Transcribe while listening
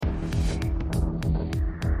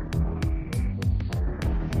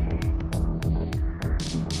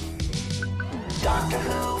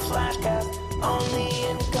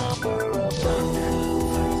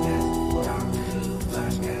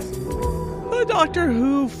Doctor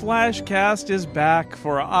Who Flashcast is back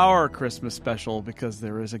for our Christmas special because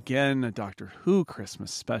there is again a Doctor Who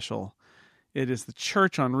Christmas special. It is the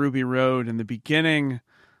church on Ruby Road and the beginning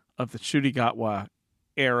of the Chudigatwa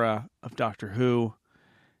era of Doctor Who.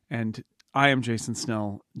 And I am Jason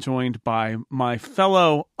Snell, joined by my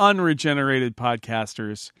fellow unregenerated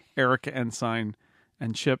podcasters, Erica Ensign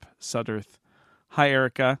and Chip Sudderth. Hi,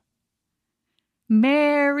 Erica.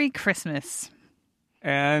 Merry Christmas.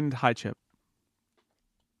 And hi, Chip.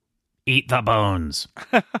 Eat the bones.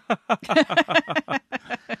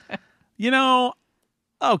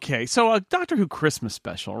 Okay, so a Doctor Who Christmas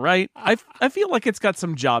special, right? I feel like it's got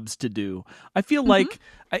some jobs to do. I feel like,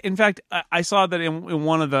 in fact, I saw that in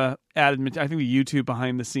one of the added, I think the YouTube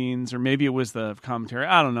behind the scenes, or maybe it was the commentary.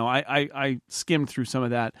 I don't know. I skimmed through some of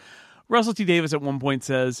that. Russell T. Davies at one point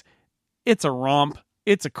says, it's a romp.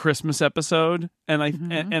 It's a Christmas episode.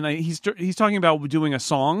 And he's talking about doing a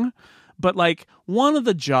song. But like one of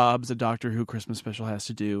the jobs a Doctor Who Christmas special has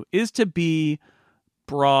to do is to be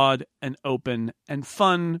broad and open and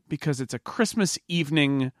fun because it's a Christmas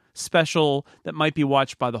evening special that might be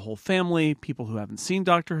watched by the whole family, people who haven't seen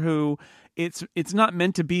Doctor Who. It's not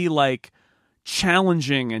meant to be like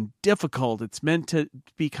challenging and difficult. It's meant to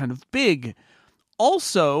be kind of big.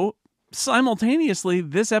 Also, simultaneously,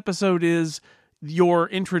 this episode is your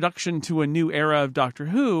introduction to a new era of Doctor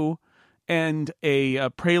Who and a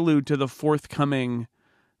prelude to the forthcoming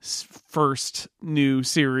first new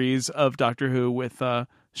series of Doctor Who with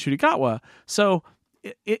Chudigatwa. So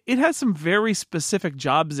it has some very specific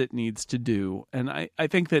jobs it needs to do. And I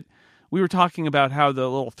think that we were talking about how the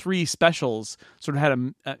little 3 specials sort of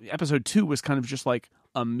had episode 2 was kind of just like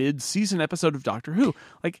a mid-season episode of Doctor Who.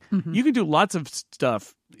 Like, you can do lots of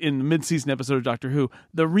stuff in the mid-season episode of Doctor Who.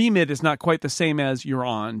 The remit is not quite the same as you're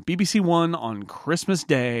on BBC One on Christmas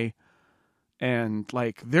Day. And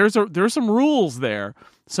like, there's some rules there.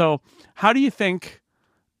 So how do you think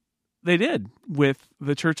they did with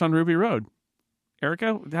the church on Ruby Road?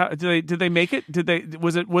 Erica, did they make it?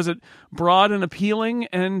 Was it broad and appealing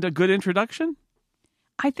and a good introduction?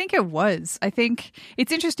 I think it was. I think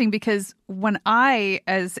it's interesting because when I,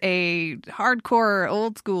 as a hardcore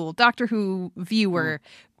old school Doctor Who viewer,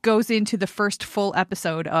 goes into the first full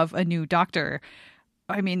episode of a new Doctor,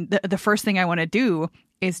 I mean, the first thing I want to do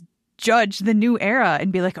is judge the new era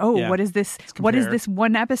and be like, what is this? What is this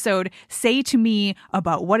one episode say to me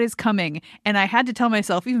about what is coming? And I had to tell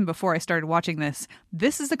myself, even before I started watching this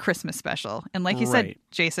is a Christmas special. And like you said,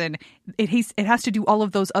 Jason, it has to do all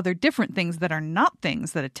of those other different things that are not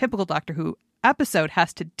things that a typical Doctor Who episode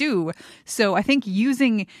has to do. So I think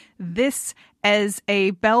using this as a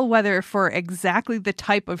bellwether for exactly the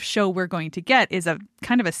type of show we're going to get is a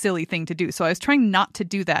kind of a silly thing to do. So I was trying not to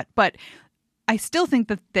do that. But I still think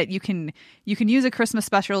that you can use a Christmas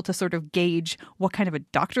special to sort of gauge what kind of a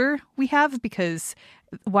Doctor we have, because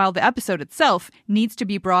while the episode itself needs to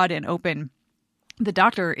be broad and open, the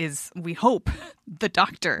Doctor is, we hope, the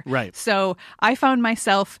Doctor. Right. So I found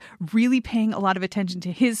myself really paying a lot of attention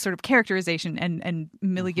to his sort of characterization and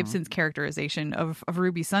Millie Gibson's characterization of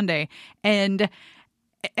Ruby Sunday. And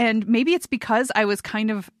maybe it's because I was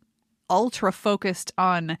kind of ultra focused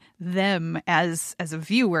on them as a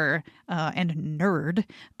viewer and nerd,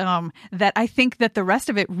 that I think that the rest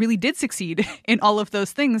of it really did succeed in all of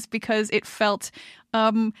those things, because it felt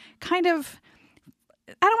kind of,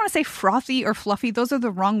 I don't want to say frothy or fluffy, those are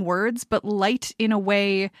the wrong words, but light in a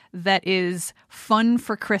way that is fun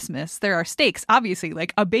for Christmas. There are stakes, obviously,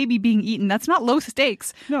 like a baby being eaten, that's not low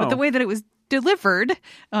stakes. No. But the way that it was delivered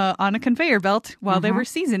on a conveyor belt while they were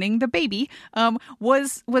seasoning the baby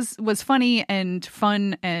was funny and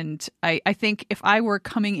fun. And I think if I were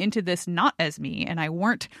coming into this not as me and I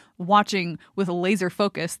weren't watching with a laser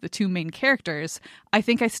focus the 2 main characters, I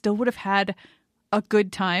think I still would have had a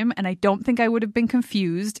good time, and I don't think I would have been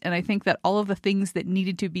confused. And I think that all of the things that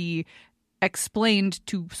needed to be explained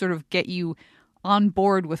to sort of get you on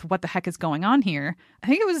board with what the heck is going on here, I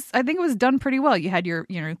think it was done pretty well. You had your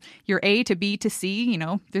A to B to C.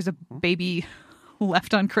 There's a baby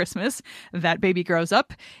left on Christmas. That baby grows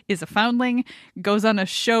up, is a foundling, goes on a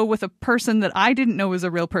show with a person that I didn't know was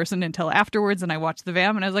a real person until afterwards, and I watched the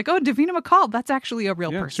VAM and I was like, oh, Davina McCall, that's actually a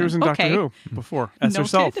real person. She was in Doctor Who before, as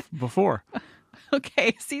herself before.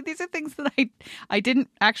 Okay, see, these are things that I didn't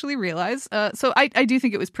actually realize. So I do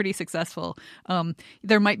think it was pretty successful.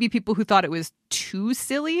 There might be people who thought it was too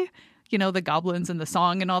silly, the goblins and the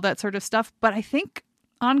song and all that sort of stuff. But I think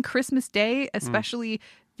on Christmas Day, especially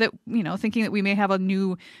that, thinking that we may have a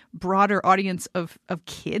new, broader audience of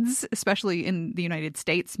kids, especially in the United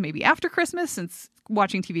States, maybe after Christmas, since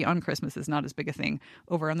watching TV on Christmas is not as big a thing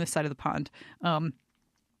over on this side of the pond.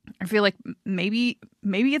 I feel like maybe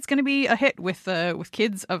it's going to be a hit with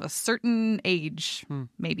kids of a certain age.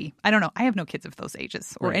 Maybe. I don't know. I have no kids of those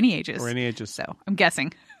ages or any ages. Or any ages. So I'm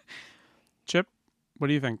guessing. Chip, what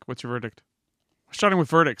do you think? What's your verdict? Starting with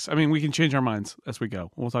verdicts. I mean, we can change our minds as we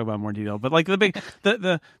go. We'll talk about it in more detail. But like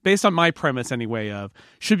the based on my premise anyway of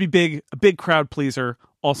should be big, a big crowd pleaser,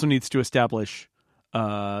 also needs to establish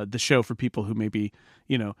the show for people who maybe,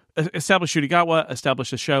 establish Shurigawa,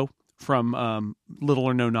 establish a show from little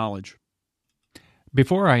or no knowledge.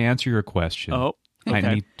 Before I answer your question,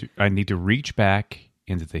 okay. I need to reach back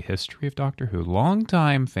into the history of Doctor Who.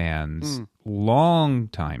 Longtime fans,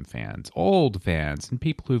 old fans, and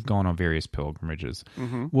people who've gone on various pilgrimages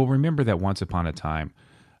will remember that once upon a time,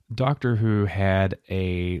 Doctor Who had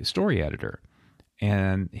a story editor,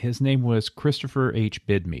 and his name was Christopher H.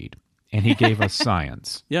 Bidmead, and he gave us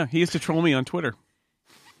science. Yeah, he used to troll me on Twitter.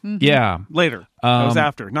 Yeah. Later. That was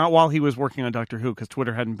after. Not while he was working on Doctor Who, because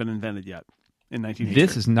Twitter hadn't been invented yet in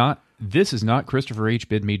 1983. This is not Christopher H.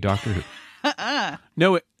 Bidmead Doctor Who.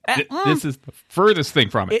 No, this is the furthest thing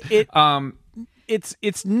from it.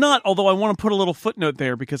 It's not, although I want to put a little footnote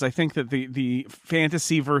there because I think that the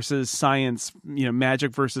fantasy versus science,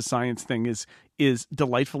 magic versus science thing is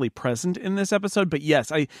delightfully present in this episode. But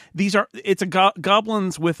yes, it's a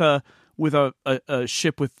goblins with a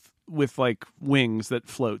ship with like wings that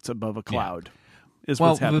floats above a cloud is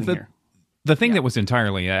what's happening here. The thing that was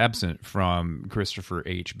entirely absent from Christopher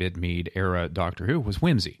H. Bidmead era Doctor Who was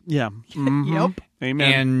whimsy. Yeah. Mm-hmm. Yep.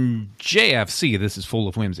 Amen. And JFC, this is full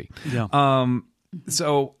of whimsy. Yeah.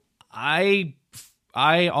 So I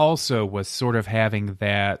also was sort of having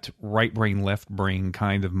that right brain, left brain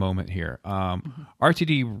kind of moment here.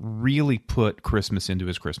 RTD really put Christmas into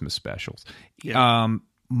his Christmas specials. Yeah.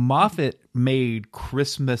 Moffat made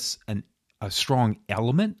Christmas a strong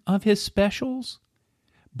element of his specials.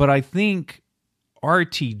 But I think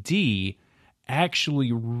RTD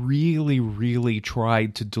actually really, really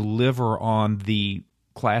tried to deliver on the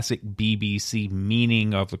classic BBC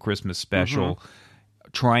meaning of the Christmas special,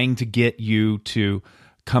 trying to get you to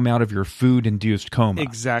come out of your food-induced coma.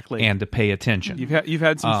 Exactly. And to pay attention. You've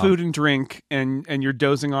had some food and drink, and you're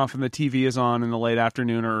dozing off and the TV is on in the late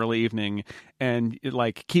afternoon or early evening, and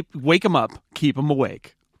wake them up, keep them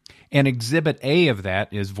awake. And Exhibit A of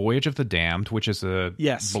that is Voyage of the Damned, which is a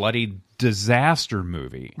bloody disaster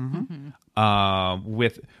movie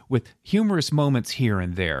with humorous moments here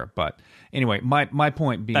and there. But anyway, my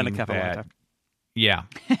point being that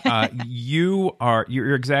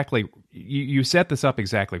you're exactly you set this up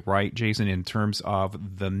exactly right, Jason, in terms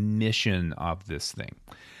of the mission of this thing,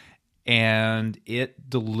 and it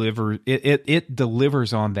delivers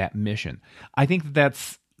on that mission. I think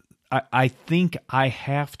that's. I think I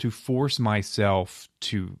have to force myself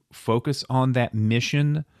to focus on that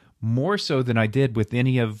mission more so than I did with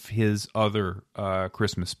any of his other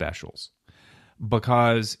Christmas specials,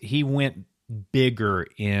 because he went bigger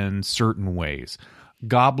in certain ways.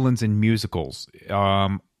 Goblins and musicals,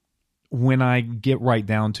 when I get right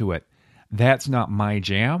down to it, that's not my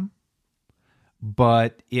jam,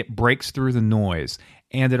 but it breaks through the noise.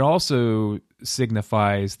 And it also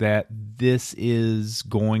signifies that this is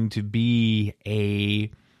going to be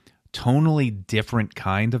a tonally different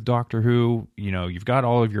kind of Doctor Who. You've got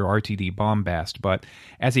all of your RTD bombast, but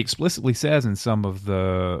as he explicitly says in some of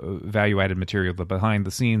the value-added material, the behind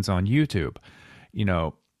the scenes on YouTube,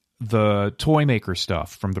 the toy maker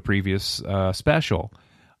stuff from the previous special,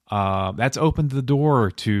 that's opened the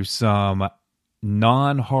door to some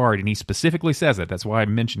non-hard, and he specifically says it. That's why I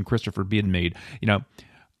mentioned Christopher Bidmead.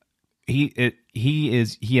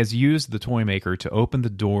 He has used the toy maker to open the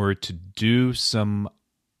door to do some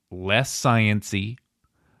less science-y,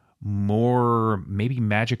 more maybe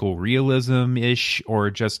magical realism-ish, or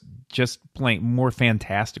just plain more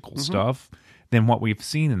fantastical stuff than what we've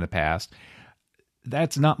seen in the past.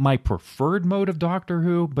 That's not my preferred mode of Doctor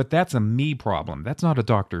Who, but that's a me problem. That's not a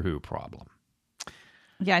Doctor Who problem.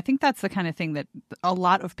 Yeah, I think that's the kind of thing that a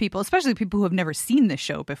lot of people, especially people who have never seen the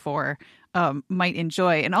show before, might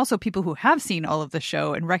enjoy. And also people who have seen all of the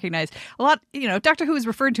show and recognize a lot, Doctor Who is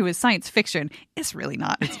referred to as science fiction. It's really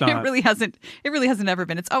not. It's not. It really hasn't ever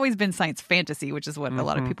been. It's always been science fantasy, which is what a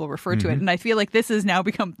lot of people refer to it. And I feel like this has now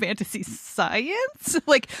become fantasy science.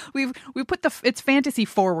 Like we put it's fantasy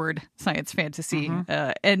forward science fantasy.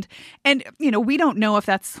 And we don't know if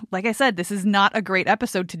that's, like I said, this is not a great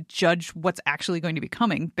episode to judge what's actually going to be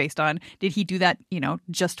coming based on, did he do that,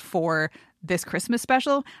 just for this Christmas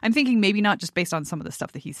special? I'm thinking maybe not just based on some of the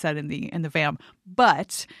stuff that he said in the VAM,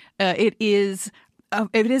 but it is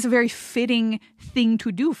it is a very fitting thing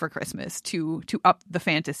to do for Christmas to up the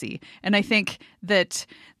fantasy. And I think that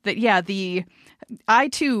I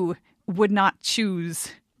too would not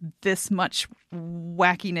choose this much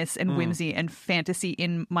wackiness and whimsy and fantasy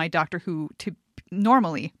in my Doctor Who to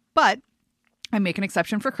normally, but I make an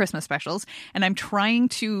exception for Christmas specials, and I'm trying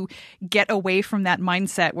to get away from that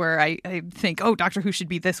mindset where I think, oh, Doctor Who should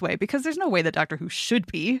be this way, because there's no way that Doctor Who should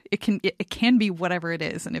be. It can be whatever it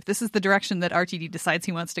is, and if this is the direction that RTD decides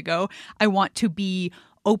he wants to go, I want to be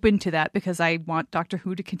open to that because I want Doctor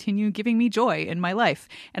Who to continue giving me joy in my life.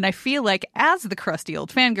 And I feel like, as the crusty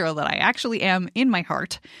old fangirl that I actually am in my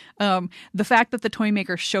heart, the fact that the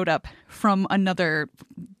Toymaker showed up from another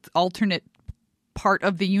alternate part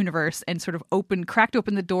of the universe and sort of cracked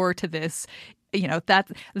open the door to this,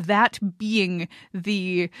 that being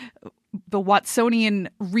the Watsonian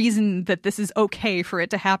reason that this is okay for it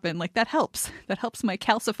to happen, like that helps my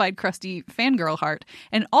calcified crusty fangirl heart.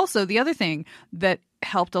 And also the other thing that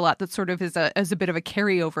helped a lot, that sort of is a bit of a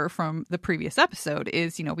carryover from the previous episode,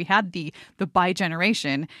 is we had the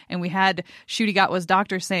bi-generation, and we had Ncuti Gatwa's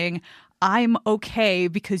Doctor saying, I'm okay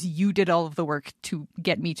because you did all of the work to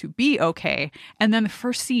get me to be okay. And then the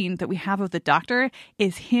first scene that we have of the Doctor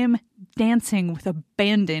is him dancing with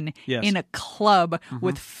abandon in a club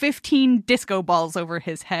with 15 disco balls over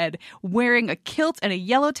his head, wearing a kilt and a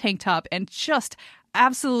yellow tank top, and just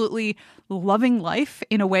absolutely loving life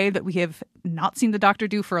in a way that we have not seen the Doctor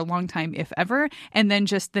do for a long time, if ever. And then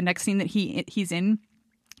just the next scene that he's in,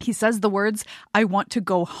 he says the words, I want to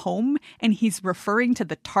go home, and he's referring to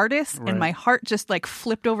the TARDIS, right. And my heart just like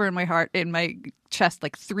flipped over in my chest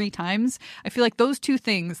like 3 times. I feel like those two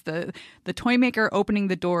things, the Toymaker opening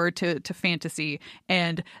the door to fantasy,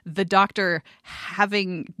 and the Doctor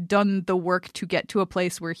having done the work to get to a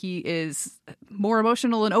place where he is more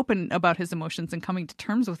emotional and open about his emotions and coming to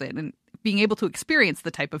terms with it, and being able to experience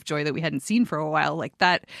the type of joy that we hadn't seen for a while, like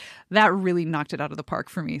that really knocked it out of the park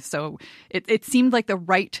for me. So it seemed like the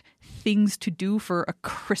right things to do for a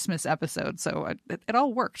Christmas episode. So it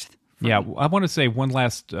all worked. Yeah, I want to say one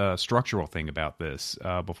last structural thing about this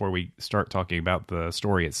before we start talking about the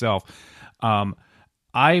story itself.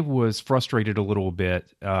 I was frustrated a little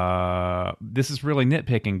bit. This is really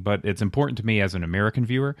nitpicking, but it's important to me as an American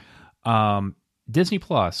viewer. Disney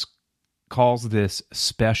Plus calls this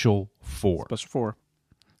Special 4.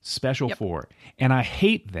 Special 4. And I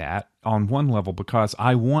hate that on one level because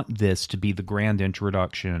I want this to be the grand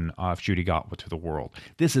introduction of Ncuti Gatwa to the world.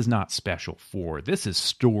 This is not Special 4. This is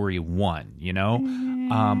Story 1,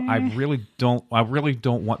 I really don't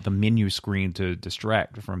want the menu screen to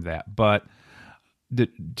distract from that, but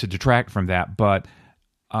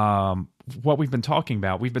what we've been talking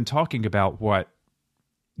about what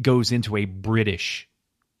goes into a British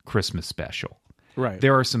Christmas special. Right.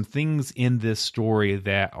 There are some things in this story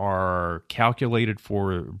that are calculated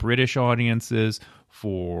for British audiences,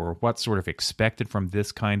 for what's sort of expected from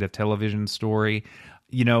this kind of television story.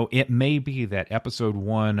 It may be that episode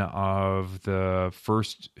 1 of the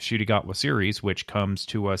first Ncuti Gatwa series, which comes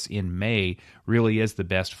to us in May, really is the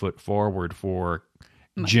best foot forward for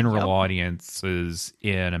general audiences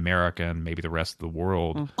in America and maybe the rest of the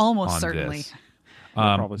world. Almost certainly.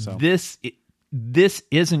 Probably so. This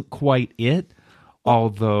isn't quite it,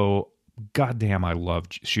 although goddamn, I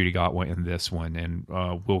loved Ncuti Gatwa in this one, and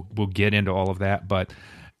we'll get into all of that. But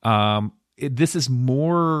this is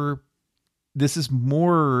more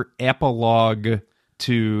epilogue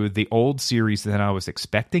to the old series than I was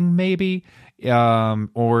expecting, maybe,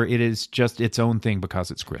 or it is just its own thing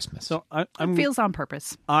because it's Christmas. So it feels on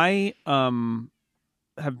purpose. I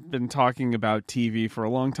have been talking about TV for a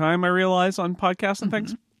long time, I realize, on podcasts and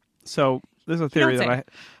things. So this is a theory that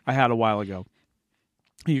I had a while ago.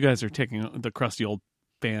 You guys are taking the crusty old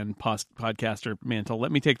fan podcaster mantle.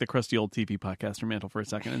 Let me take the crusty old TV podcaster mantle for a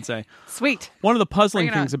second and say, sweet. One of the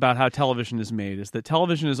puzzling things about how television is made is that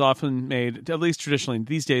television is often made, at least traditionally,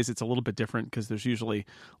 these days it's a little bit different because there's usually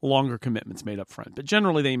longer commitments made up front. But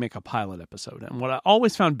generally they make a pilot episode. And what I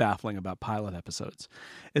always found baffling about pilot episodes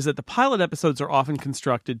is that the pilot episodes are often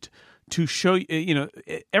constructed to show,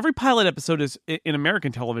 every pilot episode is, in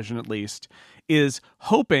American television at least, is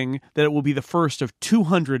hoping that it will be the first of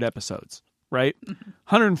 200 episodes. Right,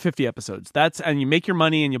 150 episodes. And you make your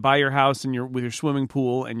money and you buy your house and with your swimming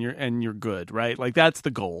pool and you're good, right? Like that's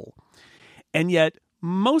the goal. And yet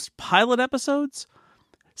most pilot episodes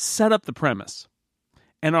set up the premise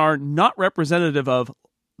and are not representative of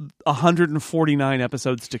 149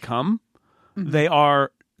 episodes to come. Mm-hmm. They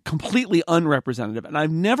are completely unrepresentative. And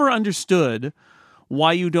I've never understood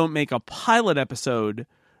why you don't make a pilot episode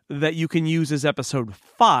that you can use as episode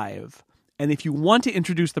 5. And if you want to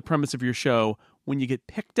introduce the premise of your show, when you get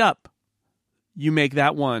picked up, you make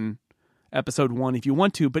that one episode 1 if you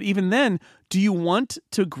want to. But even then, do you want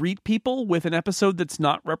to greet people with an episode that's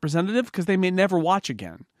not representative? Because they may never watch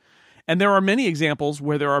again. And there are many examples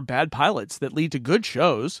where there are bad pilots that lead to good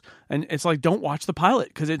shows, and it's like, don't watch the pilot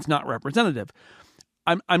because it's not representative.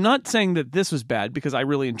 I'm not saying that this was bad, because I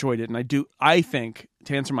really enjoyed it, and I think,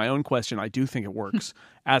 to answer my own question, I do think it works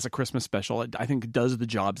as a Christmas special. I think it does the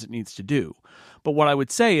jobs it needs to do. But what I would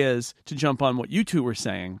say is, to jump on what you two were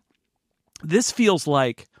saying, this feels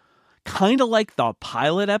like kind of like the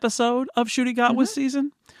pilot episode of Shooty Gatwa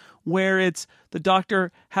season, where it's the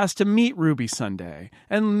Doctor has to meet Ruby Sunday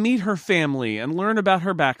and meet her family and learn about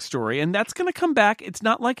her backstory. And that's going to come back. It's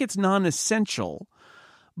not like it's non-essential.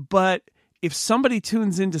 But if somebody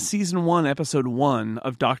tunes into season 1, episode 1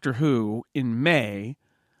 of Doctor Who in May,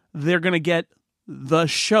 they're going to get the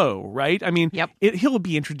show, right? I mean, he'll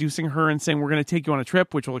be introducing her and saying, we're going to take you on a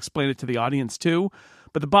trip, which will explain it to the audience too.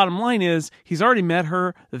 But the bottom line is, he's already met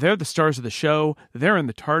her. They're the stars of the show. They're in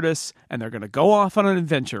the TARDIS, and they're going to go off on an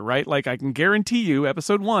adventure, right? Like, I can guarantee you,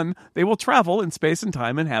 episode 1, they will travel in space and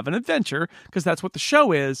time and have an adventure, because that's what the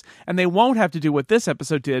show is. And they won't have to do what this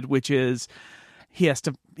episode did, which is he has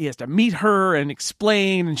to meet her and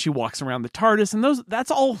explain, and she walks around the TARDIS, and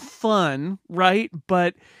that's all fun, right?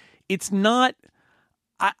 But it's not.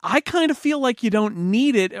 I kind of feel like you don't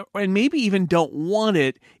need it, and maybe even don't want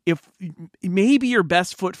it, if maybe your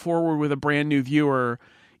best foot forward with a brand new viewer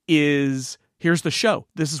is, here's the show.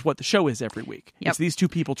 This is what the show is every week. It's these two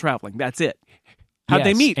people traveling. That's it. How'd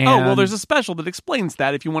they meet? Oh, well, there's a special that explains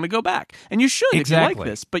that if you want to go back. And you should if you like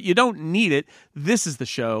this, but you don't need it. This is the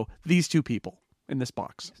show. These two people in this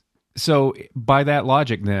box. So by that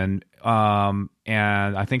logic then, and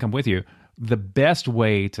I think I'm with you, the best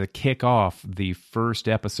way to kick off the first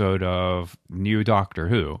episode of New Doctor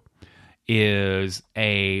Who is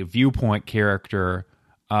a viewpoint character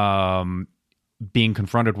being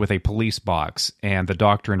confronted with a police box, and the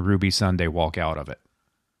Doctor and Ruby Sunday walk out of it.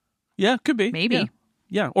 Yeah, could be. Maybe.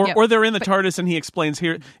 Yeah. Or they're in the TARDIS and he explains,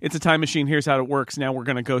 here, it's a time machine, here's how it works, now we're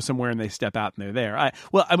going to go somewhere, and they step out and they're there.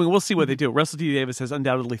 We'll see what they do. Russell T. Davies has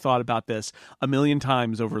undoubtedly thought about this a million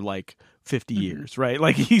times over like 50 years, right?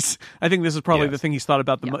 Like I think this is probably the thing he's thought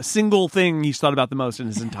about the most, single thing he's thought about the most in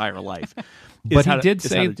his entire life. But he did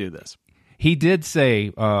say how to do this. He did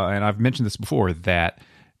say, and I've mentioned this before, that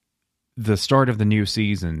the start of the new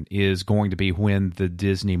season is going to be when the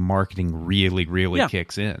Disney marketing really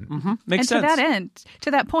kicks in. Mm-hmm. Makes sense.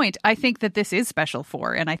 To that point, I think that this is Special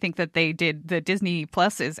 4, and I think that the Disney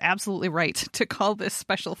Plus is absolutely right to call this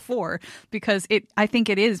Special 4, because I think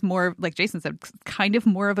it is more, like Jason said, kind of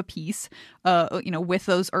more of a piece, with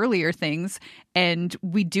those earlier things. And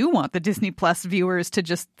we do want the Disney Plus viewers to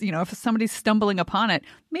just, if somebody's stumbling upon it,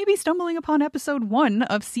 maybe stumbling upon episode 1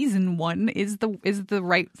 of season 1 is the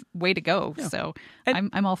right way to go. Yeah. So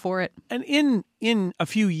I'm all for it. And in a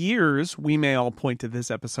few years, we may all point to this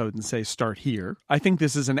episode and say, start here. I think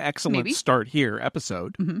this is an excellent start here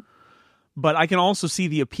episode. Mm-hmm. But I can also see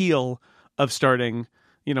the appeal of starting,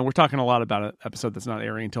 we're talking a lot about an episode that's not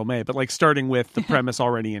airing until May, but like starting with the premise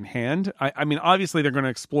already in hand. I mean, obviously they're going to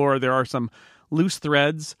explore, there are some loose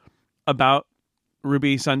threads about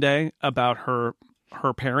Ruby Sunday, about her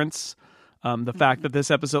parents. The fact that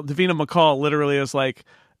this episode, Davina McCall literally is like,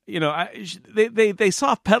 they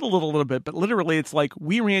soft pedaled it a little bit, but literally it's like,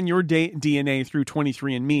 we ran your DNA through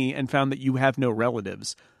 23andMe and found that you have no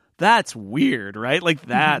relatives. That's weird, right? Like,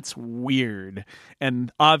 that's weird.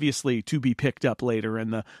 And obviously to be picked up later,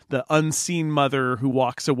 and the unseen mother who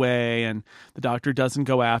walks away, and the Doctor doesn't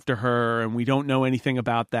go after her, and we don't know anything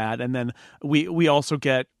about that. And then we also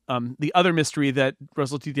get the other mystery that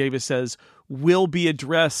Russell T. Davies says will be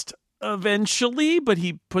addressed eventually, but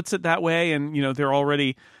he puts it that way, and they're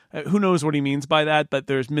already who knows what he means by that. But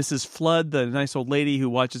there's Mrs. Flood, the nice old lady who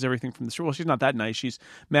watches everything from the street. Well, she's not that nice. She's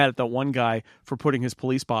mad at that one guy for putting his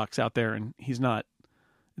police box out there, and it's not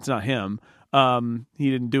him.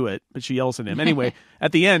 He didn't do it, but she yells at him anyway.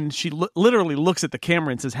 At the end, she literally looks at the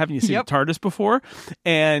camera and says, haven't you seen the TARDIS before?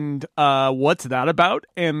 And what's that about?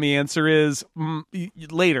 And the answer is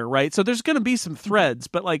later, right? So there's going to be some threads,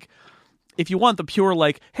 but like, if you want the pure,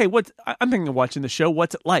 like, hey, I'm thinking of watching the show,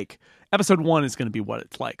 what's it like? Episode 1 is going to be what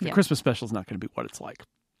it's like. The Christmas special is not going to be what it's like.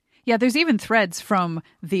 Yeah, there's even threads from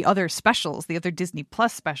the other specials, the other Disney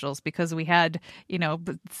Plus specials, because we had,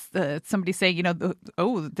 somebody saying,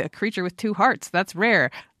 the creature with 2 hearts, that's rare.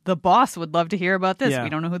 The boss would love to hear about this. Yeah. We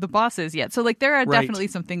don't know who the boss is yet. So, like, there are definitely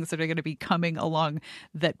some things that are going to be coming along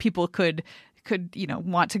that people could could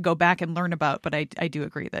want to go back and learn about. But I do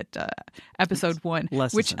agree that episode 1,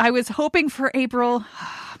 less which essential. I was hoping for April,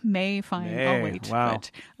 May, fine, May, I'll wait. wow.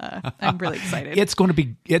 But I'm really excited. It's going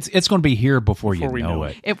to be here before you we know know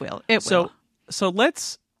it. It will. It will. So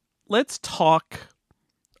let's talk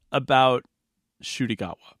about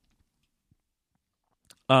Shudigawa.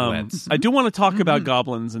 Let's. I do want to talk about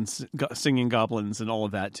goblins and singing goblins and all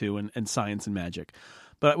of that too, and science and magic.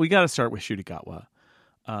 But we got to start with Shudigawa.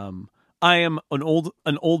 I am an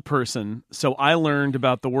old person, so I learned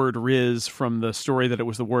about the word "riz" from the story that it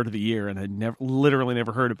was the word of the year, and I'd literally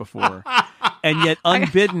never heard it before. And yet,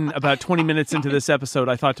 unbidden, about 20 minutes into this episode,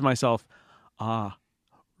 I thought to myself,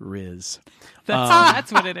 Riz.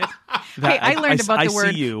 That's what it is. That- Hey, I learned about I the see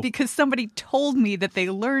word you. because somebody told me that they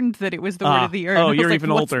learned that it was the word of the year. And I was you're like,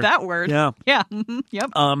 even what's older. that word? Yeah. Yeah.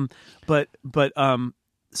 Yep.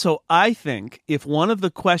 So I think if one of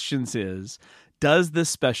the questions is, does this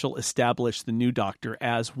special establish the new Doctor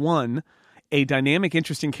as, one, a dynamic,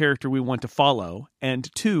 interesting character we want to follow,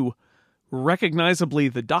 and two, recognizably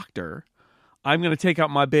the Doctor, I'm going to take out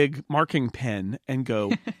my big marking pen and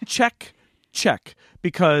go, check,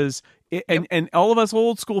 because and all of us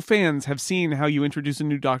old school fans have seen how you introduce a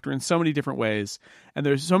new Doctor in so many different ways, and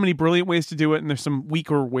there's so many brilliant ways to do it, and there's some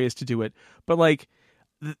weaker ways to do it. But like,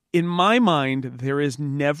 in my mind, there is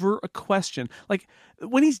never a question. Like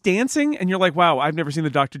when he's dancing, and you're like, "Wow, I've never seen the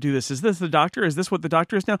Doctor do this. Is this the Doctor? Is this what the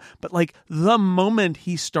Doctor is now?" But like the moment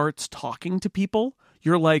he starts talking to people,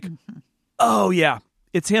 you're like, "Oh yeah."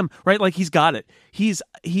 It's him, right? Like he's got it. He's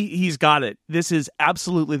got it. This is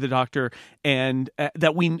absolutely the Doctor, and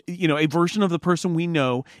that we, a version of the person we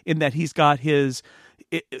know, in that he's got his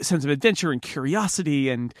sense of adventure and curiosity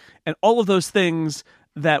and all of those things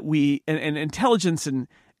that we and intelligence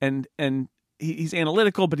and he's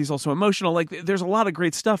analytical, but he's also emotional. Like there's a lot of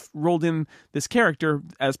great stuff rolled in this character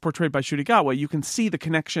as portrayed by Shudigawa. You can see the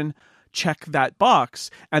connection. Check that box.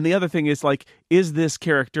 And the other thing is like, is this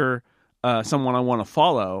character someone I want to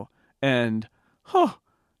follow? And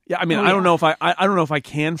yeah, I mean, I don't know if I don't know if I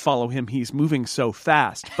can follow him. He's moving so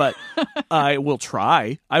fast, but I will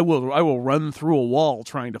try. I will run through a wall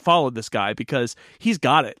trying to follow this guy because he's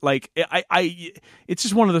got it. Like it's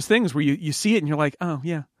just one of those things where you see it and you're like, oh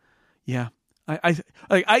yeah.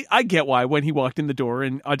 I get why when he walked in the door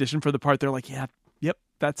and auditioned for the part, they're like, yeah, yep,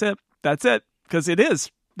 that's it, because it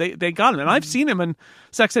is. They got him. And I've seen him in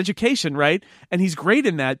Sex Education, right? And he's great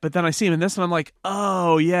in that. But then I see him in this and I'm like,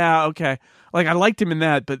 oh, yeah, okay. Like, I liked him in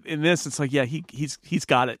that. But in this, it's like, yeah, he's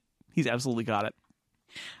got it. He's absolutely got it.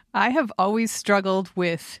 I have always struggled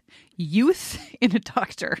with youth in a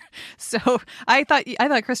Doctor. So I thought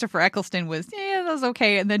Christopher Eccleston was, that was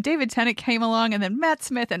okay. And then David Tennant came along and then Matt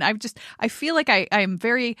Smith. And I feel like I'm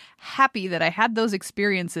very happy that I had those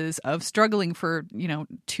experiences of struggling for,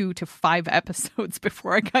 2 to 5 episodes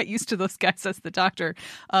before I got used to those guys as the Doctor.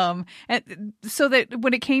 And so that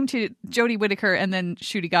when it came to Jodie Whittaker and then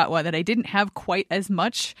Shudigawa, that I didn't have quite as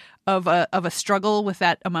much of a struggle with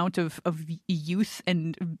that amount of youth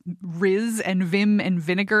and Riz and Vim and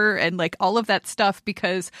vinegar and like all of that stuff,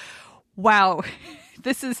 because wow,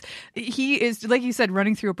 he is, like you said,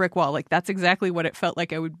 running through a brick wall. Like that's exactly what it felt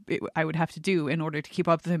like I would have to do in order to keep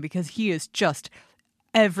up with him, because he is just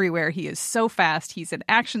everywhere. He is so fast. He's an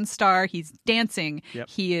action star. He's dancing. Yep.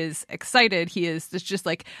 He is excited. He is, it's just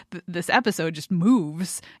like this episode just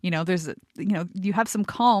moves. There's you have some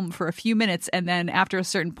calm for a few minutes, and then after a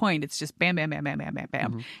certain point, it's just bam, bam, bam, bam, bam, bam,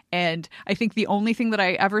 bam. Mm-hmm. And I think the only thing that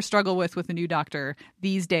I ever struggle with the new Doctor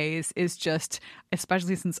these days is just,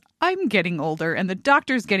 especially since I'm getting older and the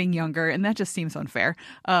Doctor's getting younger, and that just seems unfair.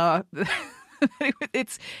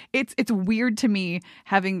 It's weird to me,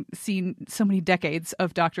 having seen so many decades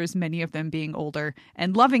of Doctors, many of them being older,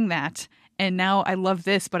 and loving that. And now I love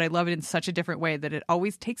this, but I love it in such a different way that it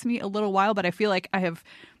always takes me a little while. But I feel like I have,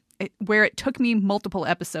 where it took me multiple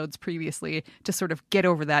episodes previously to sort of get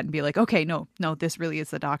over that and be like, okay, no, this really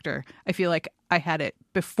is the Doctor. I feel like I had it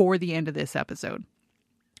before the end of this episode,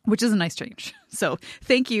 which is a nice change. So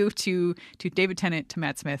thank you to David Tennant, to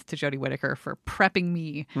Matt Smith, to Jodie Whittaker for prepping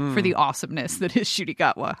me for the awesomeness that is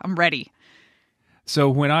Shudigawa. I'm ready. So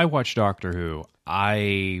when I watch Doctor Who,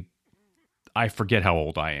 I forget how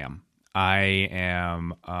old I am. I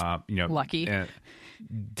am, lucky.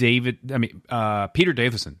 Peter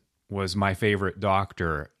Davison was my favorite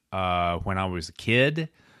Doctor when I was a kid.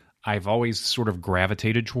 I've always sort of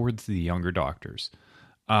gravitated towards the younger Doctors.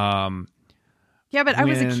 Yeah, but I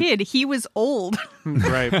was a kid. He was old.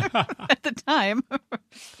 Right. At the time.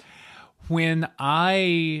 When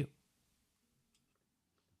I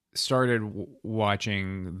started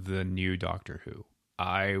watching the new Doctor Who,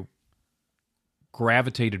 I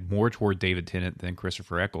gravitated more toward David Tennant than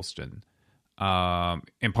Christopher Eccleston,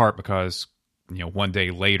 in part because, one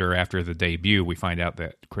day later after the debut, we find out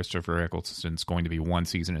that Christopher Eccleston's going to be one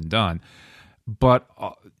season and done. But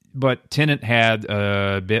Tennant had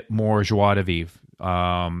a bit more joie de vivre,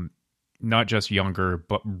 not just younger,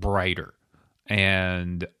 but brighter,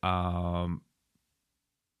 and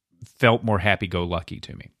felt more happy-go-lucky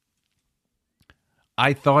to me.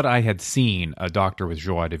 I thought I had seen a doctor with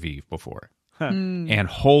joie de vivre before, and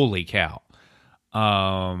holy cow.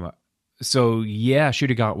 So yeah,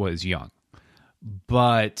 Shudigatwa is young,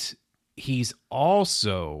 but he's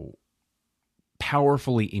also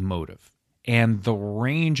powerfully emotive. And the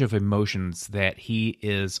range of emotions that he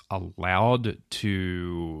is allowed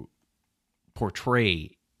to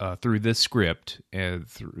portray through this script and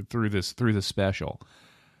through this special: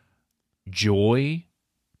 joy,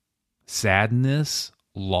 sadness,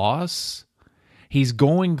 loss. He's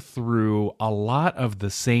going through a lot of the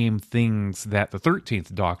same things that the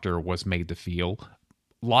 13th Doctor was made to feel.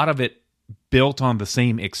 A lot of it built on the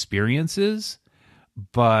same experiences,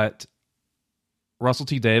 but Russell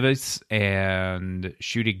T. Davies and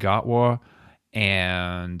Ncuti Gatwa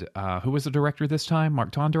and who was the director this time?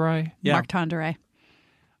 Mark Tonderai? Yeah. Mark Tonderai.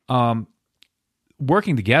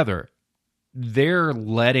 Working together, they're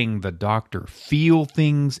letting the Doctor feel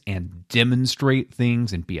things and demonstrate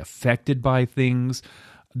things and be affected by things.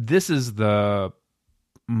 This is the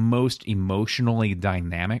most emotionally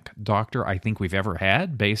dynamic Doctor I think we've ever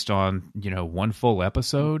had, based on, one full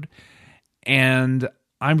episode. And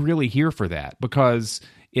I'm really here for that, because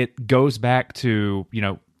it goes back to,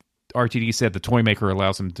 RTD said the toy maker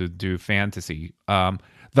allows him to do fantasy.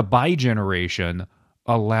 The bi-generation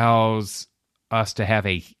allows us to have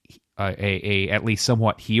a at least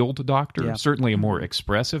somewhat healed Doctor, certainly a more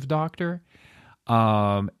expressive Doctor.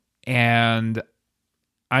 And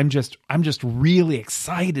I'm just really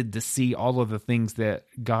excited to see all of the things that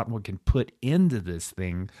Gatwa can put into this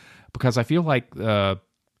thing, because I feel like the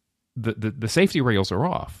safety rails are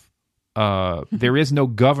off. There is no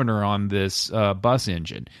governor on this bus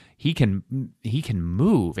engine. He can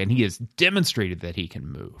move, and he has demonstrated that he can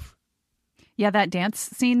move. Yeah, that dance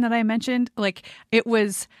scene that I mentioned, it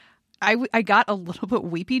was, I got a little bit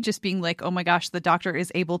weepy just being like, oh my gosh, the Doctor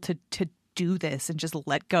is able to do this and just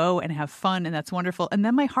let go and have fun, and that's wonderful. And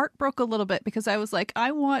then my heart broke a little bit, because I was like,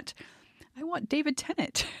 I want David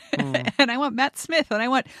Tennant and I want Matt Smith and I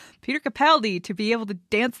want Peter Capaldi to be able to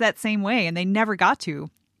dance that same way, and they never got to.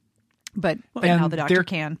 But now the Doctor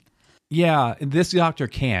can. Yeah, this Doctor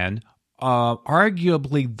can.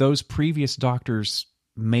 Arguably, those previous Doctors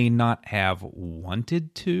may not have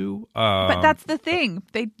wanted to. But that's the thing.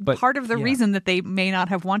 Part of the reason that they may not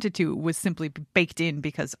have wanted to was simply baked in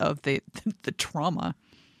because of the trauma.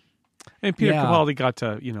 And Peter Capaldi got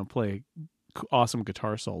to, play awesome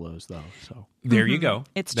guitar solos, though. So there you go.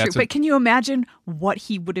 It's true. But can you imagine what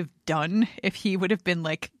he would have done if he would have been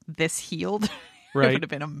like this healed? Right. It would have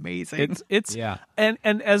been amazing. It's and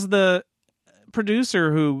as the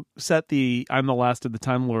producer who set the "I'm the Last of the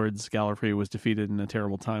Time Lords" Gallifrey was defeated in a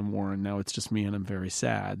terrible time war, and now it's just me and I'm very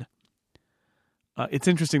sad. It's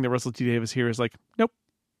interesting that Russell T Davies here is like, nope.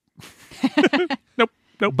 nope.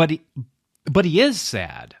 But he is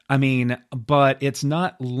sad. I mean, but it's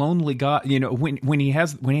not lonely God. When he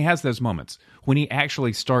has those moments, when he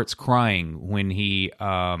actually starts crying, when he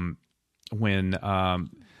and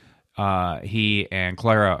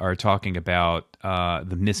Clara are talking about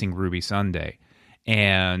the missing Ruby Sunday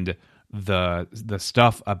and the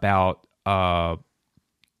stuff about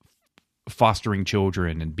fostering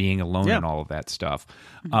children and being alone and all of that stuff.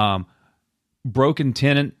 Broken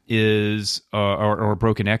Tennant is, or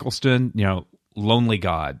Broken Eccleston, lonely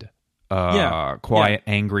God, quiet,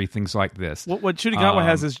 angry, things like this. What Ncuti Gatwa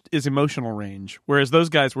has is emotional range, whereas those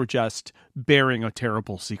guys were just bearing a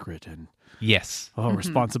terrible secret and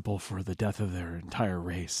responsible for the death of their entire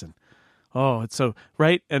race. And it's so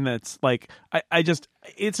right. And that's like,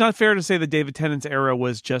 it's not fair to say that David Tennant's era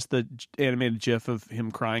was just the animated GIF of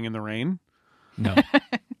him crying in the rain. No.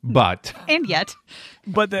 But and yet,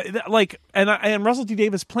 and Russell T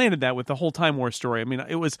Davies planted that with the whole Time War story. I mean,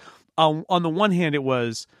 it was on the one hand, it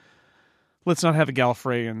was, let's not have the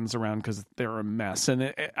Gallifreyans around because they're a mess,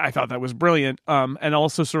 and I thought that was brilliant. And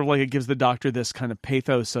also sort of like it gives the Doctor this kind of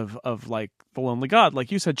pathos of like the lonely God,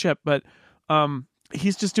 like you said, Chip. But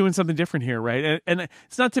he's just doing something different here, right? And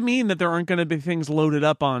it's not to mean that there aren't going to be things loaded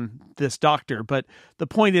up on this Doctor, but the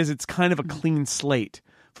point is, it's kind of a clean slate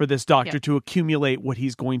for this Doctor to accumulate what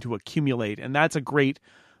he's going to accumulate. And that's a great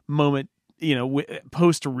moment,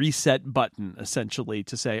 post reset button, essentially,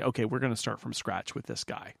 to say, okay, we're going to start from scratch with this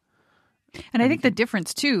guy. And I think the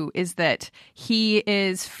difference, too, is that he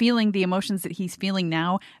is feeling the emotions that he's feeling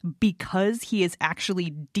now because he is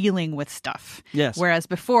actually dealing with stuff. Yes. Whereas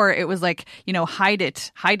before, it was like, hide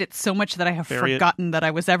it so much that I have forgotten that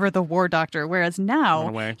I was ever the war doctor. Whereas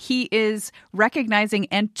now, he is recognizing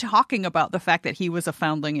and talking about the fact that he was a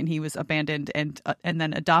foundling and he was abandoned and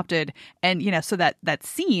then adopted. And, so that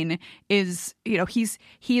scene is,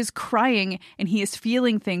 he is crying and he is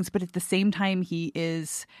feeling things, but at the same time, he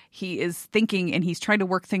is thinking and he's trying to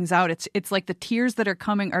work things out. It's like the tears that are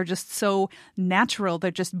coming are just so natural.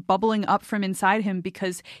 They're just bubbling up from inside him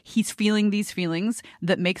because he's feeling these feelings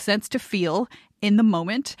that make sense to feel in the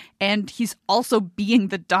moment. And he's also being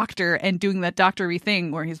the doctor and doing that doctor-y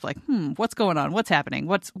thing where he's like, what's going on? What's happening?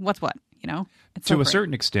 What's what? It's to a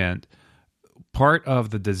certain extent, part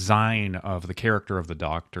of the design of the character of the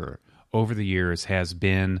Doctor over the years has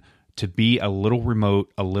been to be a little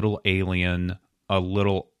remote, a little alien, a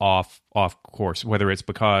little off course, whether it's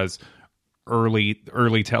because early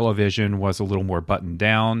television was a little more buttoned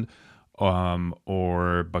down,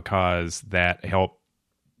 or because that helped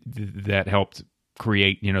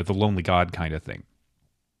create, the lonely god kind of thing.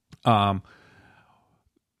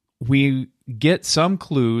 We get some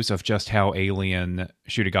clues of just how alien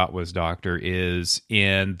Shudigatwa's Doctor is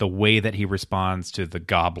in the way that he responds to the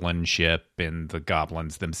goblin ship and the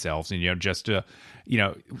goblins themselves. And,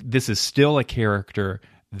 this is still a character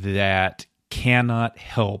that cannot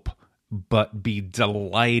help but be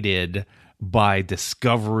delighted by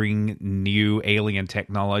discovering new alien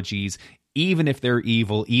technologies, even if they're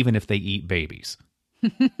evil, even if they eat babies.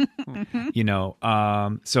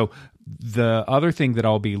 So the other thing that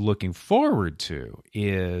I'll be looking forward to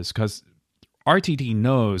is because RTD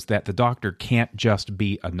knows that the Doctor can't just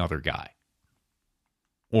be another guy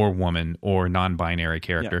or woman or non-binary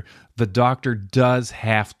character. Yeah. The Doctor does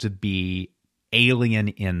have to be alien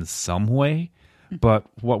in some way. But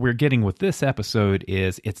what we're getting with this episode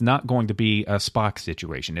is it's not going to be a Spock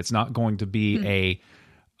situation. It's not going to be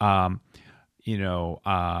I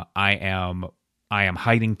am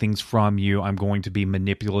hiding things from you. I'm going to be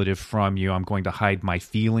manipulative from you. I'm going to hide my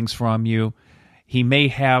feelings from you. He may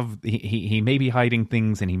be hiding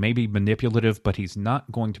things and he may be manipulative, but he's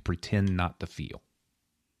not going to pretend not to feel.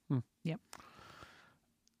 Yep.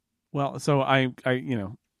 Well, so I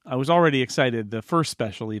was already excited. The first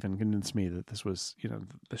special even convinced me that this was,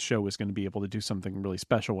 the show was going to be able to do something really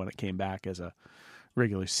special when it came back as a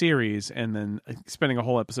regular series. And then spending a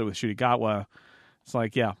whole episode with Shudigatwa, it's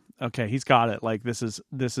like, yeah, okay, he's got it. Like this is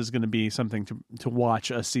going to be something to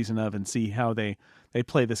watch a season of and see how they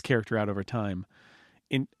play this character out over time.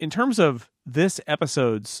 In terms of this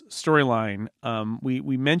episode's storyline,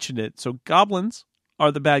 we mentioned it. So goblins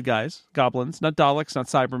are the bad guys. Goblins, not Daleks, not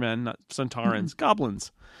Cybermen, not Centaurans.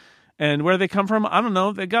 Goblins. And where they come from, I don't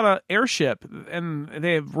know. They got an airship and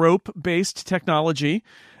they have rope-based technology,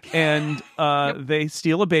 and they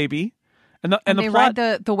steal a baby. And they plot,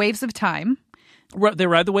 ride the waves of time. They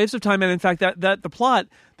ride the waves of time, and in fact, that the plot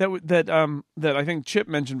that I think Chip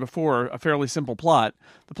mentioned before, a fairly simple plot.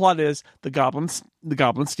 The plot is the goblins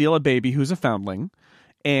steal a baby who's a foundling,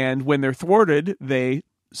 and when they're thwarted, they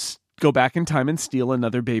go back in time and steal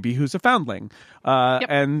another baby who's a foundling,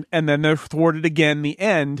 and then they're thwarted again. The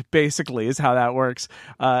end basically is how that works.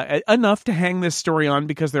 Enough to hang this story on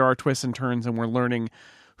because there are twists and turns, and we're learning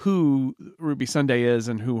who Ruby Sunday is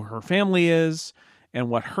and who her family is, and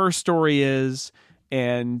what her story is,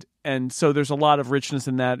 and so there's a lot of richness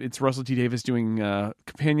in that. It's Russell T Davies doing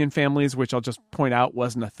companion families, which I'll just point out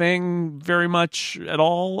wasn't a thing very much at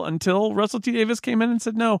all until Russell T Davies came in and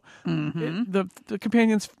said, no, the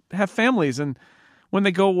companions have families, and when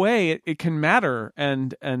they go away, it can matter,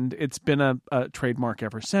 and it's been a trademark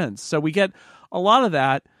ever since. So we get a lot of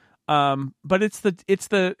that, but it's the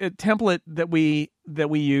template that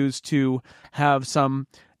we use to have some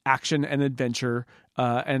action and adventure,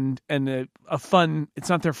 and a fun. It's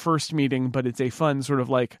not their first meeting, but it's a fun sort of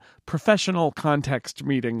like professional context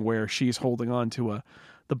meeting where she's holding on to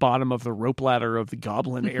the bottom of the rope ladder of the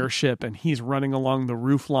Goblin airship, and he's running along the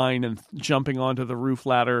roof line and jumping onto the roof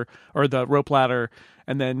ladder or the rope ladder,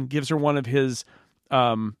 and then gives her one of his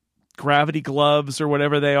gravity gloves or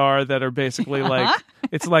whatever they are that are basically like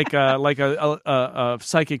it's like a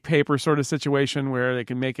psychic paper sort of situation where they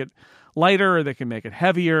can make it lighter or they can make it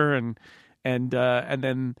heavier, and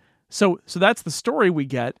then so that's the story we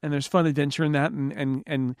get, and there's fun adventure in that,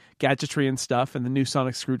 and gadgetry and stuff, and the new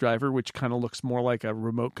sonic screwdriver, which kind of looks more like a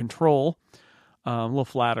remote control, a little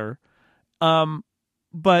flatter,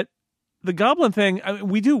 but the Goblin thing,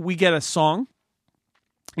 we get a song,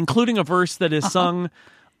 including a verse that is sung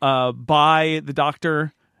by the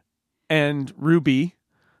Doctor and Ruby,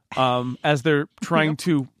 as they're trying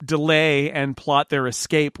to delay and plot their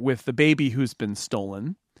escape with the baby who's been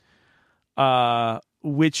stolen.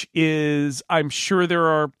 Which is, I'm sure there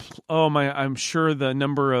are, I'm sure the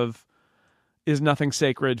number of Is Nothing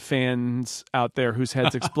Sacred fans out there whose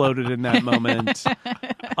heads exploded in that moment.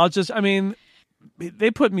 They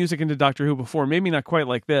put music into Doctor Who before, maybe not quite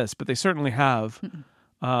like this, but they certainly have.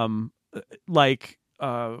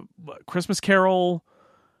 Christmas Carol,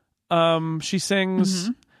 she sings.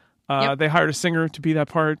 Yep. They hired a singer to be that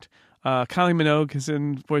part. Kylie Minogue is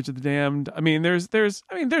in Voyage of the Damned. There's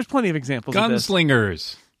plenty of examples of this.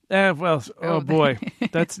 Gunslingers. Boy,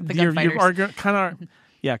 that's The you're gunfighters. kind of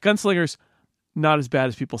Gunslingers. Not as bad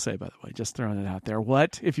as people say, by the way. Just throwing it out there.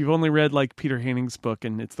 What if you've only read like Peter Hanning's book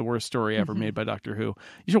and it's the worst story ever made by Doctor Who?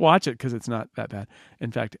 You should watch it because it's not that bad.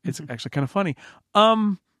 In fact, it's actually kind of funny.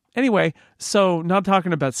 Anyway, so not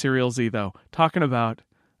talking about Serial Z though. Talking about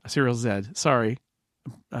Serial Z. Sorry,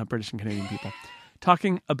 British and Canadian people.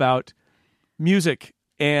 Talking about music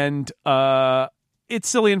and it's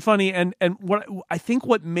silly and funny, and what I think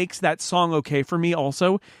what makes that song okay for me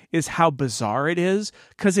also is how bizarre it is,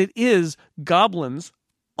 because it is goblins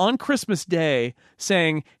on Christmas Day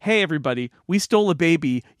saying, "Hey everybody, we stole a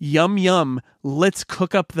baby, yum yum, let's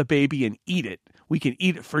cook up the baby and eat it. We can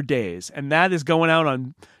eat it for days." And that is going out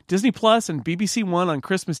on Disney Plus and BBC One on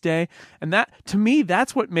Christmas Day, and that, to me,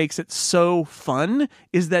 that's what makes it so fun,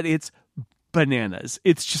 is that it's bananas.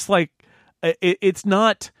 It's just like, it's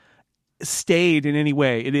not stayed in any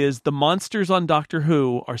way. It is the monsters on Doctor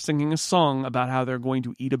Who are singing a song about how they're going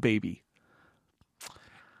to eat a baby.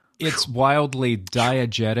 It's wildly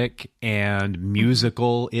diegetic and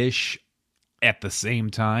musical-ish at the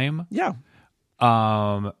same time. Yeah.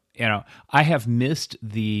 I have missed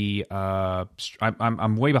the.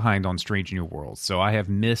 I'm way behind on Strange New Worlds, so I have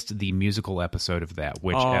missed the musical episode of that,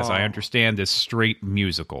 which, as I understand, is straight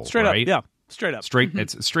musical. Straight right? up, yeah. Straight up.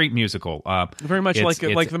 It's a straight musical. Very much like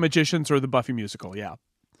the Magicians or the Buffy musical, yeah.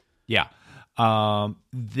 Yeah.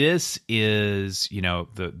 This is,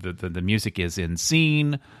 the music is in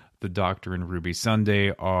scene. The Doctor and Ruby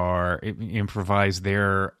Sunday improvise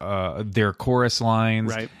their chorus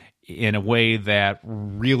lines in a way that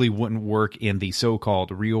really wouldn't work in the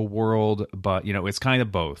so-called real world, but it's kind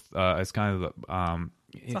of both. It's kind of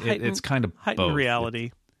it's kind of heightened both.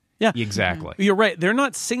 reality. Yeah, exactly. You're right. They're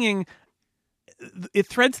not singing. It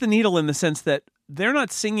threads the needle in the sense that they're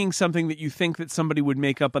not singing something that you think that somebody would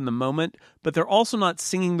make up in the moment, but they're also not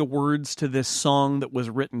singing the words to this song that was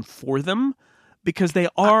written for them, because they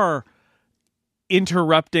are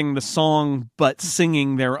interrupting the song but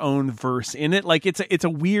singing their own verse in it. Like it's a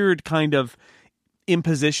weird kind of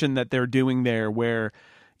imposition that they're doing there, where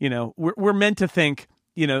we're meant to think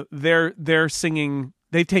they're singing,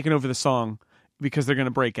 they've taken over the song because they're going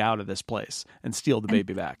to break out of this place and steal the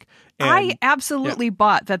baby back. And I absolutely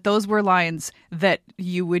bought that those were lines that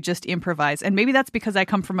you would just improvise. And maybe that's because I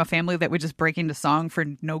come from a family that would just break into song for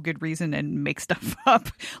no good reason and make stuff up.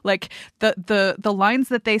 Like the lines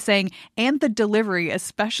that they sang and the delivery,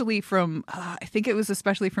 especially from, I think it was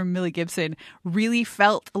especially from Millie Gibson, really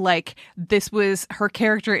felt like this was her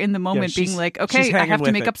character in the moment, being like, okay, I have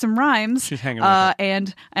to make up some rhymes. She's hanging with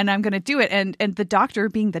it. And I'm going to do it. And the Doctor,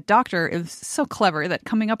 being the Doctor, is so clever that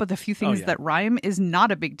coming up with a few things that rhyme is not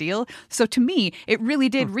a big deal. So to me, it really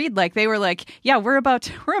did read like they were like, yeah, we're about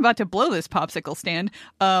to blow this popsicle stand.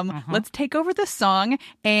 Let's take over this song,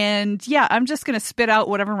 and yeah, I'm just going to spit out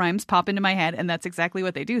whatever rhymes pop into my head, and that's exactly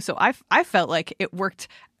what they do. So I felt like it worked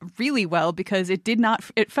really well, because it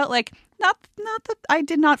felt like not that I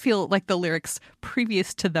did not feel like the lyrics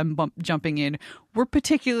previous to them jumping in were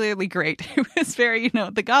particularly great. It was very,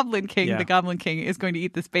 the Goblin King, the Goblin King is going to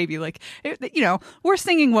eat this baby. Like, we're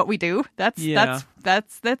singing what we do. That's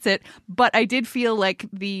it. But I did feel like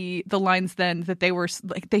the lines then that they were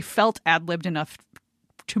like, they felt ad-libbed enough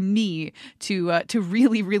to me to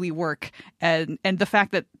really, really work. And the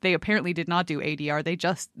fact that they apparently did not do ADR,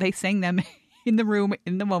 they sang them in the room,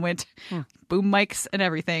 in the moment, boom mics and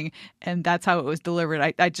everything, and that's how it was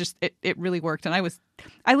delivered. It really worked. And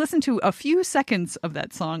I listened to a few seconds of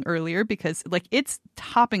that song earlier, because like it's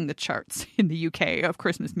topping the charts in the UK of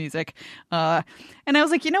Christmas music, and I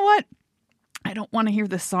was like, you know what, I don't want to hear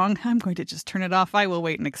this song. I'm going to just turn it off. I will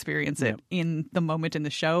wait and experience it in the moment in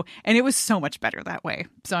the show, and it was so much better that way.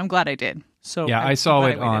 So I'm glad I did. So yeah, I saw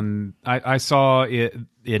it on I saw it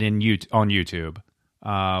on YouTube.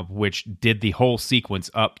 Which did the whole sequence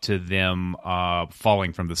up to them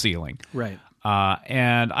falling from the ceiling. Right.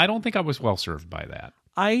 And I don't think I was well served by that.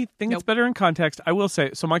 I think it's Nope. better in context. I will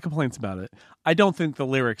say, so my complaints about it, I don't think the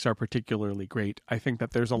lyrics are particularly great. I think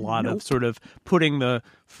that there's a lot of sort of putting the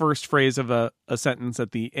first phrase of a sentence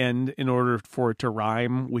at the end in order for it to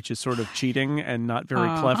rhyme, which is sort of cheating and not very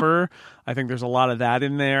clever. I think there's a lot of that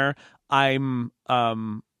in there. I'm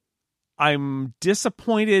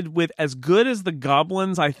disappointed with, as good as the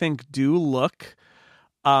goblins I think do look.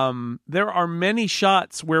 There are many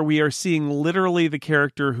shots where we are seeing literally the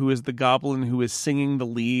character who is the goblin who is singing the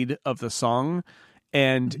lead of the song,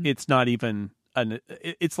 and it's not even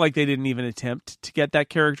it's like they didn't even attempt to get that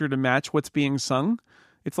character to match what's being sung.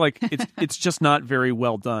 It's like it's just not very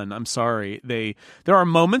well done. I'm sorry. There are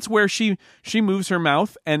moments where she moves her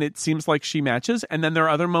mouth and it seems like she matches, and then there are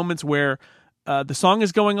other moments where the song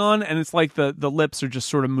is going on and it's like the lips are just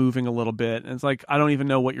sort of moving a little bit, and it's like I don't even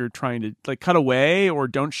know what you're trying to like cut away or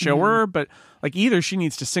don't show her, but like either she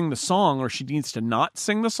needs to sing the song or she needs to not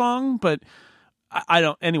sing the song, but I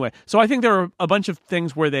don't. Anyway, so I think there are a bunch of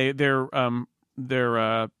things where their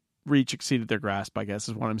reach exceeded their grasp, I guess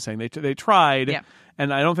is what I'm saying. They tried,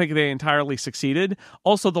 and I don't think they entirely succeeded.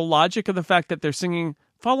 Also, the logic of the fact that they're singing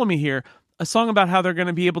 "Follow Me Here," a song about how they're going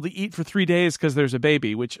to be able to eat for 3 days because there's a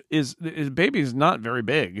baby, which is baby is not very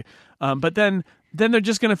big. But then they're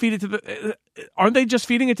just going to feed it to the. Aren't they just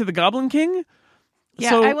feeding it to the Goblin King?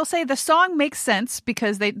 Yeah, So, I will say the song makes sense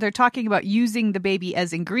because they're talking about using the baby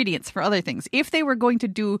as ingredients for other things. If they were going to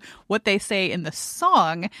do what they say in the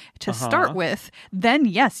song to start with, then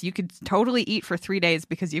yes, you could totally eat for 3 days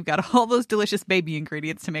because you've got all those delicious baby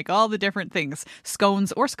ingredients to make all the different things,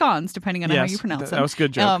 scones or scones, depending on how you pronounce them. That was a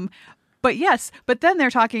good joke. But yes, but then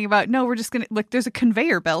they're talking about, no, we're just going to, like, there's a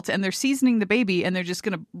conveyor belt and they're seasoning the baby and they're just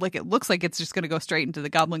going to, like, it looks like it's just going to go straight into the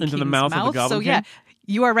Goblin King's the mouth of the Goblin So King? yeah,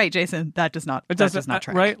 you are right, Jason. That does not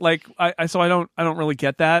track. Right? Like, I don't really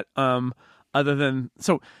get that. Other than,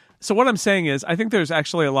 so what I'm saying is, I think there's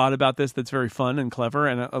actually a lot about this that's very fun and clever.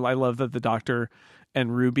 And I love that the Doctor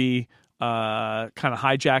and Ruby, kind of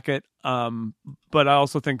hijack it. But I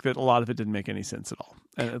also think that a lot of it didn't make any sense at all.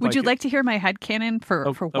 Would you like to hear my headcanon for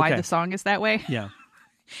why okay. the song is that way? Yeah.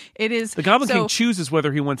 It is. The Goblin King chooses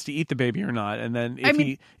whether he wants to eat the baby or not, and then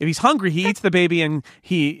if he's hungry, he eats the baby and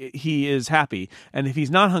he is happy. And if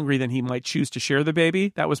he's not hungry, then he might choose to share the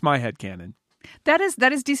baby. That was my headcanon. That is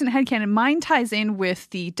decent headcanon. Mine ties in with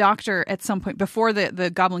the Doctor at some point before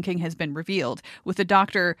the Goblin King has been revealed, with the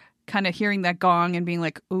Doctor kind of hearing that gong and being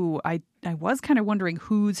like, ooh, I was kind of wondering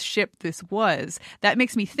whose ship this was. That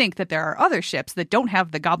makes me think that there are other ships that don't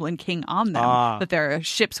have the Goblin King on them, that there are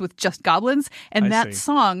ships with just goblins. And that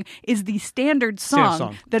song is the standard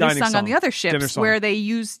song that is sung on the other ships where they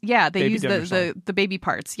use, the baby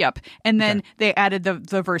parts. Yep. And then they added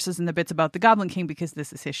the verses and the bits about the Goblin King because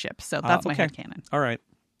this is his ship. So that's my headcanon. All right.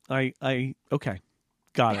 Okay.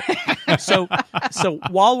 Got it. So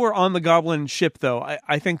while we're on the Goblin ship, though,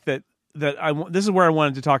 I think that this is where I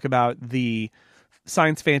wanted to talk about the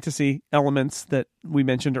science fantasy elements that we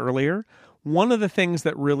mentioned earlier. One of the things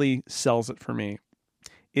that really sells it for me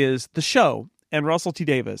is the show and Russell T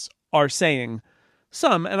Davies are saying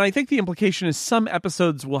and I think the implication is some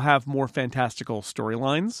episodes will have more fantastical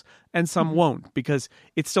storylines and some won't, because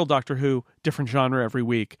it's still Doctor Who, different genre every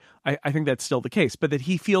week. I think that's still the case, but that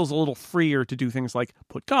he feels a little freer to do things like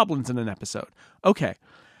put goblins in an episode. Okay,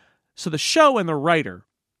 so the show and the writer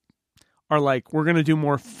are like, we're going to do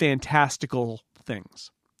more fantastical things.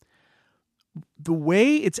 The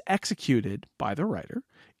way it's executed by the writer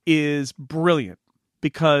is brilliant,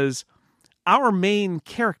 because our main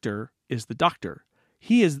character is the Doctor.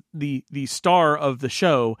 He is the star of the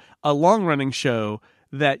show, a long-running show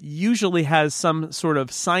that usually has some sort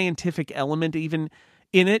of scientific element even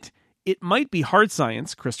in it. It might be hard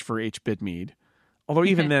science, Christopher H. Bidmead, although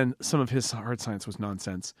even then, some of his hard science was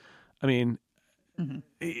nonsense. I mean,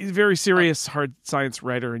 he's a very serious hard science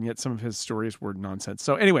writer, and yet some of his stories were nonsense.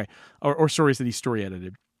 So anyway, or stories that he story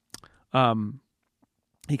edited.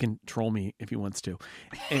 He can troll me if he wants to,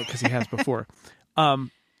 because he has before.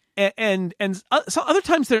 And so other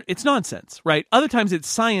times it's nonsense, right? Other times it's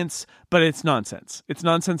science, but it's nonsense. It's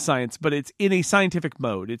nonsense science, but it's in a scientific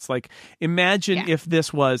mode. It's like, imagine if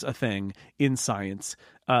this was a thing in science,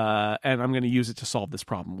 and I'm going to use it to solve this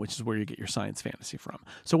problem, which is where you get your science fantasy from.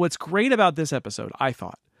 So what's great about this episode, I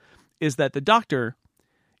thought, is that the Doctor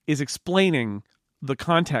is explaining the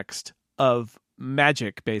context of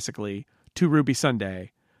magic, basically, to Ruby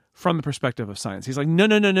Sunday from the perspective of science. He's like,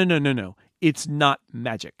 no. It's not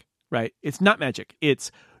magic, right? It's not magic.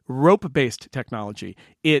 It's rope-based technology.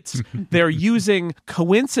 It's they're using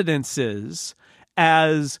coincidences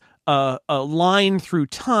as a line through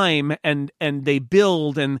time, and they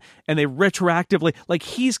build and they retroactively, like,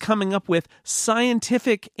 he's coming up with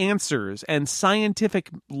scientific answers and scientific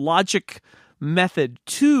logic method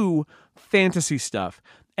to fantasy stuff,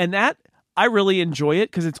 and that I really enjoy it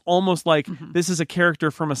because it's almost like this is a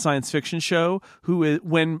character from a science fiction show who is,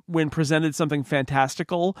 when presented something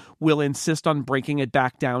fantastical, will insist on breaking it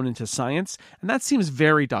back down into science. And that seems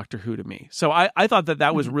very Doctor Who to me. So I thought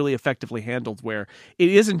that was really effectively handled, where it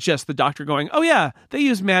isn't just the Doctor going, oh yeah, they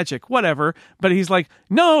use magic, whatever. But he's like,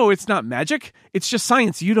 no, it's not magic. It's just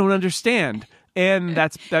science you don't understand. And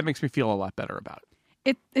that makes me feel a lot better about it.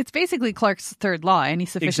 It's basically Clarke's third law. Any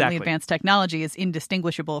sufficiently Exactly. advanced technology is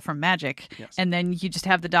indistinguishable from magic. Yes. And then you just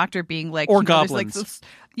have the Doctor being like... Or there's goblins.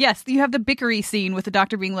 Yes, you have the bickery scene with the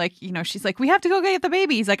Doctor being like, she's like, we have to go get the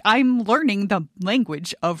baby. He's like, I'm learning the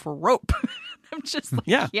language of rope. I'm just like,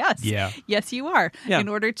 Yeah. Yes, you are. Yeah. In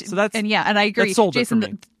order to... So that's- and I agree. that sold it Jason, for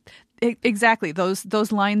me. Exactly.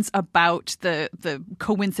 Those lines about the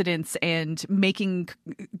coincidence and making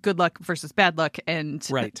good luck versus bad luck and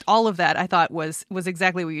Right. all of that, I thought was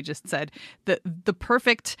exactly what you just said. The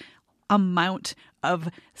perfect amount of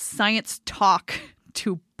science talk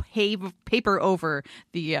to paper over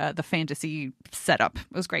the fantasy setup.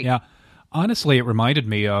 It was great. Yeah. Honestly, it reminded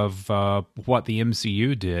me of what the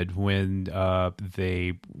MCU did when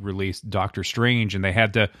they released Doctor Strange, and they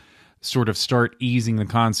had to sort of start easing the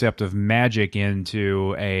concept of magic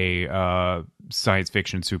into a science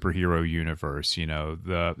fiction superhero universe.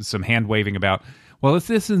 Some hand waving about, well, this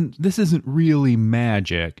isn't really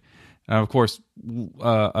magic. Of course,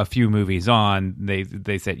 a few movies on,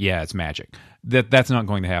 they said, yeah, it's magic. That's not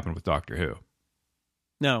going to happen with Doctor Who.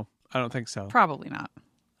 No, I don't think so. Probably not.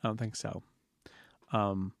 I don't think so.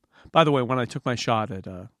 By the way, when I took my shot at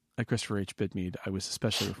Christopher H. Bidmead, I was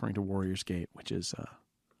especially referring to Warrior's Gate, which is a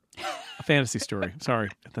fantasy story. Sorry,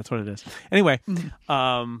 that's what it is. Anyway,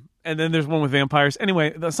 and then there's one with vampires.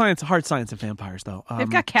 Anyway, the hard science of vampires, though. They've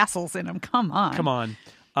got castles in them. Come on. Come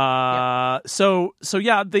on. So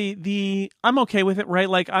yeah, the I'm okay with it, right?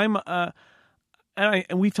 Like I'm and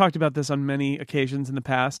we've talked about this on many occasions in the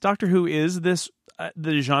past. Doctor Who is this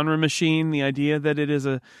the genre machine, the idea that it is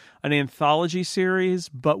an anthology series,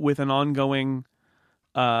 but with an ongoing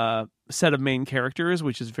set of main characters,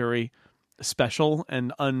 which is very special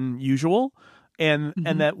and unusual, and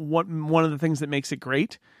that one of the things that makes it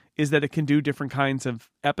great is that it can do different kinds of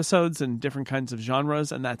episodes and different kinds of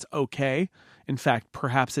genres, and that's okay. In fact,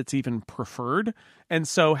 perhaps it's even preferred. And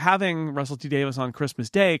so having Russell T Davies on Christmas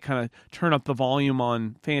Day kind of turn up the volume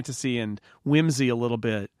on fantasy and whimsy a little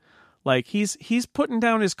bit, like he's putting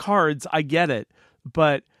down his cards. I get it,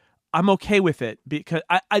 but I'm okay with it because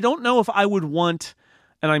I don't know if I would want,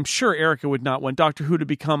 and I'm sure Erica would not want, Doctor Who to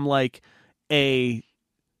become like a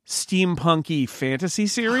steampunky fantasy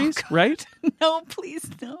series, right? No, please,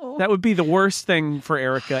 no. That would be the worst thing for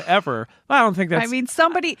Erica ever. I don't think that's... I mean,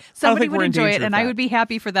 somebody would enjoy it, and I would be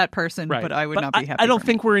happy for that person, right. but I would not be happy I don't for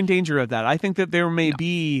think me. we're in danger of that. I think that there may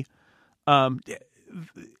be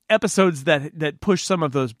episodes that push some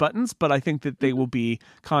of those buttons, but I think that they will be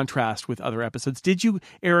contrast with other episodes. Did you,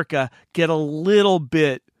 Erica, get a little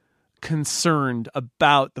bit concerned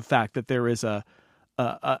about the fact that there is a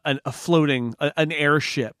floating an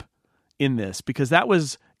airship in this, because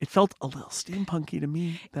it felt a little steampunky to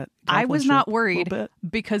me. That I was not worried bit.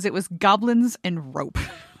 because it was goblins and rope.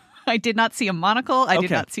 I did not see a monocle. I did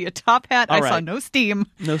Okay. not see a top hat. All I saw right. no steam.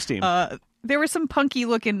 No steam. There were some punky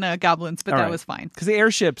looking goblins, but All that right. was fine. Because the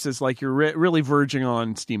airships is like you're really verging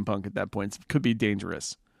on steampunk at that point. It could be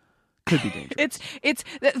dangerous. Could be dangerous. It's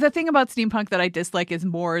the thing about steampunk that I dislike is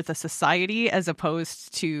more the society as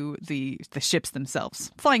opposed to the ships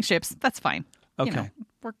themselves. Flying ships, that's fine. Okay.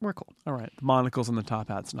 We're cool. All right. The monocles and the top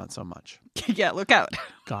hats, not so much. Yeah, look out.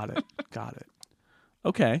 Got it.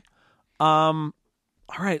 Okay. All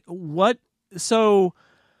right. So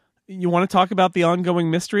you want to talk about the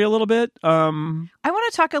ongoing mystery a little bit? I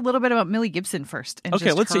want to talk a little bit about Millie Gibson first. And Okay,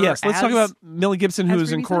 just let's her talk about Millie Gibson, as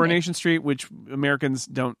who's in Ruby Coronation Street, which Americans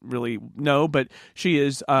don't really know, but she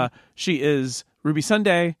is Ruby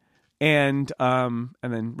Sunday, and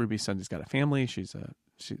then Ruby Sunday's got a family.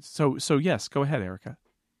 So yes, go ahead, Erica.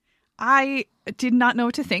 I did not know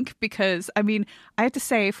what to think because, I mean, I have to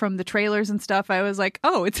say from the trailers and stuff, I was like,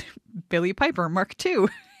 oh, it's Billie Piper Mark II.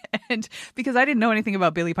 And because I didn't know anything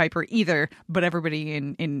about Billie Piper either, but everybody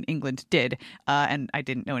in England did. And I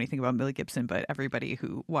didn't know anything about Millie Gibson, but everybody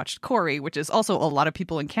who watched Corey, which is also a lot of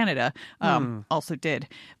people in Canada, also did.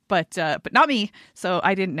 But not me. So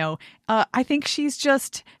I didn't know. I think she's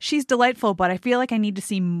delightful, but I feel like I need to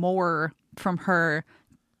see more from her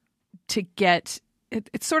to get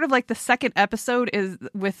it's sort of like the second episode is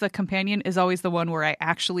with the companion is always the one where I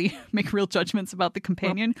actually make real judgments about the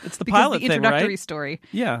companion. Well, it's the because pilot the thing, introductory right? story.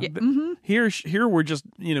 Yeah. Here we're just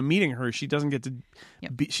meeting her. She doesn't get to.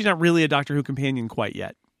 She's not really a Doctor Who companion quite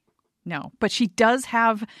yet. No, but she does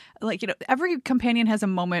have, every companion has a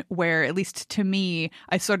moment where, at least to me,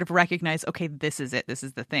 I sort of recognize, okay, this is it. This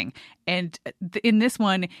is the thing. And in this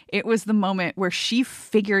one, it was the moment where she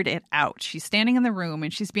figured it out. She's standing in the room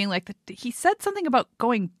and she's being like, he said something about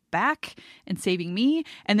going back and saving me.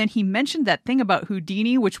 And then he mentioned that thing about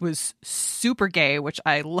Houdini, which was super gay, which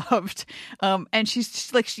I loved. And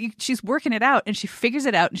she's like, she's working it out and she figures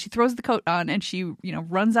it out and she throws the coat on and she,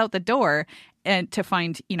 runs out the door and to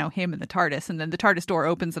find, him in the TARDIS. And then the TARDIS door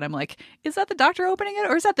opens and I'm like, is that the Doctor opening it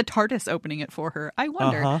or is that the TARDIS opening it for her? I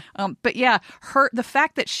wonder. But yeah, the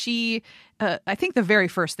fact that she, I think the very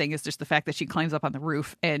first thing is just the fact that she climbs up on the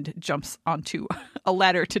roof and jumps onto a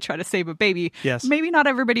ladder to try to save a baby. Yes. Maybe not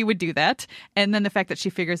everybody would do that. And then the fact that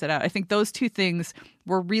she figures it out. I think those two things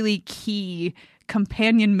were really key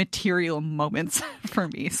companion material moments for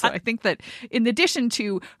me. So I think that in addition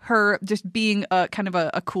to her just being a kind of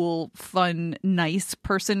a cool, fun, nice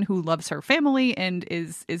person who loves her family and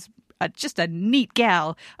is just a neat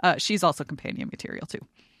gal, she's also companion material too.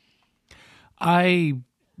 I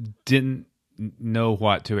didn't know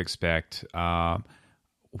what to expect.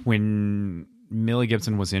 When Millie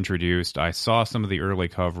Gibson was introduced, I saw some of the early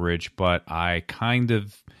coverage, but I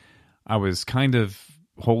was kind of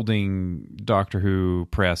holding Doctor Who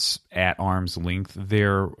press at arm's length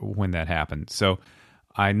there when that happened. So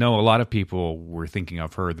I know a lot of people were thinking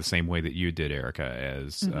of her the same way that you did,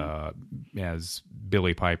 Erica, as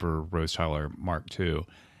Billie Piper, Rose Tyler, Mark II.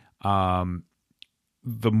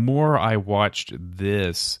 The more I watched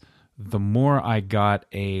this, the more I got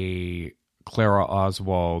a Clara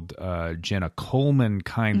Oswald, Jenna Coleman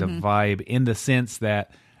kind of vibe, in the sense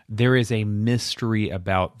that there is a mystery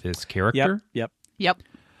about this character. Yep.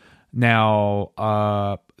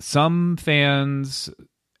 Now, some fans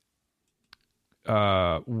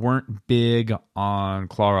weren't big on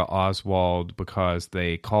Clara Oswald because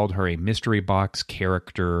they called her a mystery box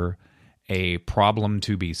character, a problem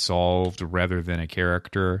to be solved rather than a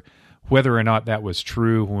character. Whether or not that was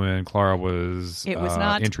true when Clara was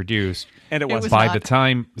not introduced, and it was by not. the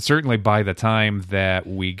time, certainly by the time that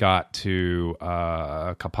we got to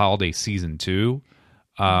Capaldi season 2.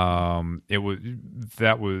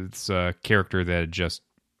 That was a character that just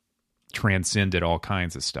transcended all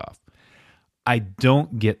kinds of stuff. I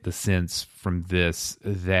don't get the sense from this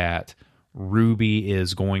that Ruby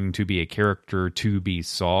is going to be a character to be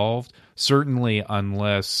solved. Certainly,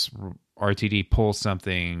 unless RTD pulls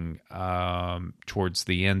something towards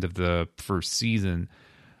the end of the first season,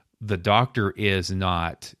 the Doctor is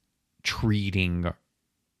not treating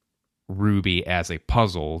Ruby as a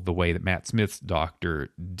puzzle the way that Matt Smith's Doctor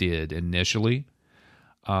did initially.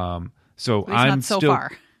 So I'm not so still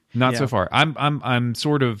far. Not so far. I'm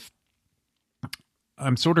sort of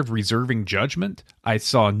reserving judgment. I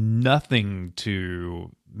saw nothing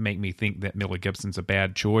to make me think that Millie Gibson's a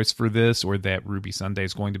bad choice for this or that Ruby Sunday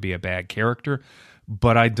is going to be a bad character,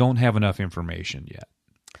 but I don't have enough information yet.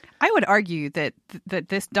 I would argue that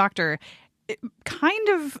this Doctor kind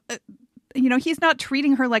of he's not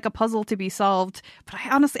treating her like a puzzle to be solved, but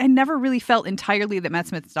I never really felt entirely that Matt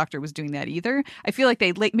Smith's Doctor was doing that either. I feel like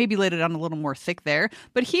they maybe laid it on a little more thick there,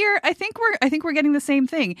 but here I think we're getting the same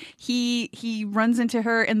thing. He runs into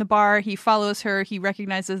her in the bar, he follows her, he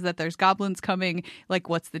recognizes that there's goblins coming. Like,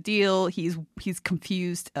 what's the deal? He's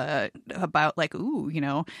confused about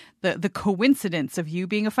the coincidence of you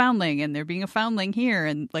being a foundling and there being a foundling here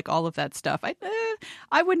and like all of that stuff.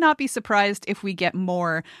 I would not be surprised if we get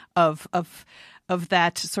more of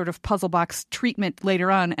that sort of puzzle box treatment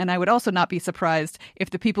later on. And I would also not be surprised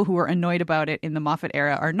if the people who were annoyed about it in the Moffat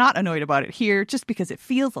era are not annoyed about it here, just because it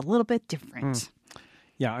feels a little bit different.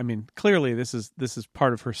 Yeah, I mean, clearly this is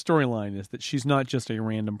part of her storyline, is that she's not just a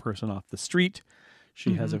random person off the street.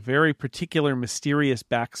 She has a very particular, mysterious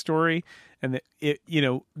backstory, and that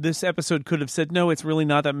this episode could have said, no, it's really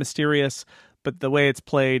not that mysterious, but the way it's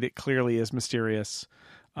played, it clearly is mysterious.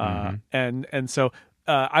 And so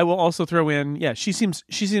I will also throw in, she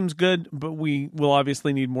seems good, but we will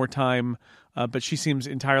obviously need more time. But she seems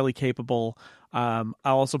entirely capable. I'll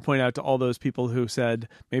also point out to all those people who said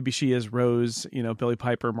maybe she is Rose, Billie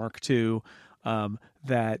Piper, Mark II,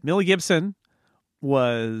 that Millie Gibson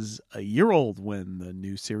was a year old when the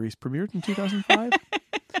new series premiered in 2005.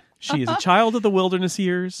 She is a child of the wilderness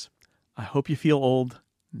years. I hope you feel old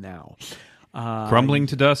now. Crumbling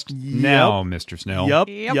to dust now, Mr. Snell.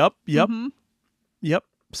 Yep.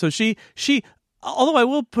 So she Although I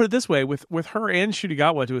will put it this way, with her and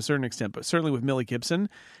Shudigawa to a certain extent, but certainly with Millie Gibson,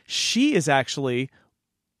 she is actually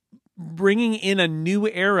bringing in a new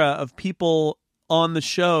era of people on the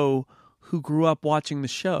show who grew up watching the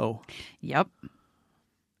show. Yep.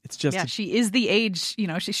 It's just she is the age,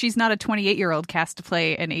 she's not a 28-year-old cast to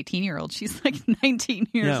play an 18-year-old. She's like 19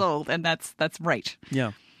 years old, and that's right.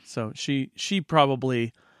 Yeah. So she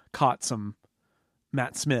probably caught some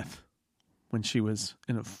Matt Smith when she was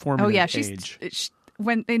in a formative age.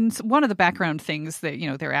 When in one of the background things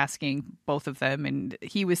that they're asking both of them, and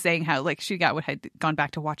he was saying how like had gone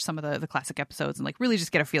back to watch some of the classic episodes and like really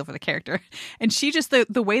just get a feel for the character, and she just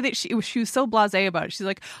the way that she was so blasé about it. She's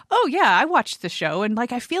like, oh yeah, I watched the show, and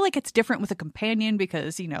like I feel like it's different with a companion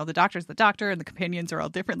because the doctor's the doctor and the companions are all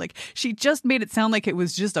different. Like she just made it sound like it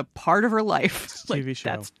was just a part of her life. Like, TV show.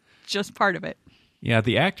 That's just part of it. Yeah,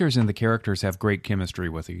 the actors and the characters have great chemistry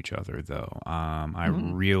with each other, though. I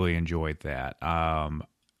really enjoyed that.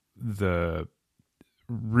 The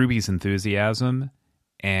Ruby's enthusiasm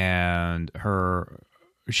and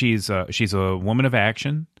she's a woman of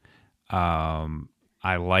action. I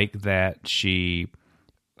like that she,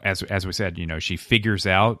 as we said, she figures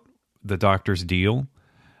out the doctor's deal.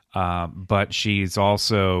 But she's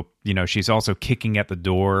also kicking at the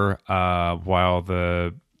door while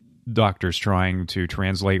the doctor's trying to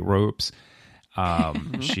translate ropes.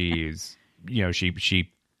 She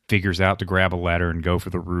figures out to grab a ladder and go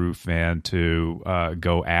for the roof and to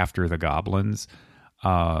go after the goblins.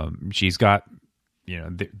 She's got,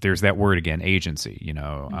 there's that word again, agency.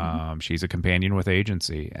 She's a companion with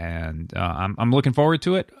agency, and I'm looking forward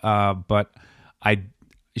to it. But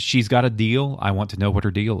she's got a deal. I want to know what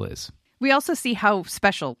her deal is. We also see how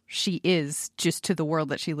special she is just to the world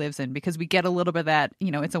that she lives in, because we get a little bit of that,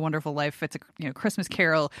 It's a Wonderful Life, it's a Christmas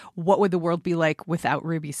Carol. What would the world be like without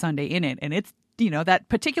Ruby Sunday in it? And it's, that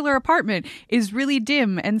particular apartment is really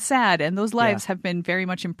dim and sad, and those lives have been very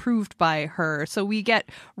much improved by her. So we get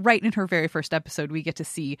right in her very first episode, we get to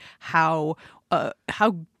see how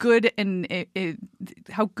good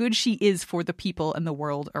how good she is for the people and the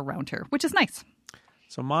world around her, which is nice.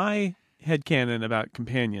 So my headcanon about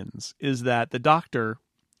companions is that the doctor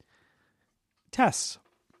tests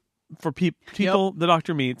for people the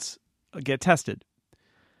doctor meets get tested.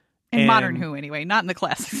 In Modern Who, anyway, not in the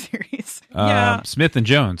classic series. Smith and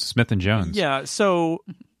Jones. Yeah, so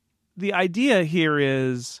the idea here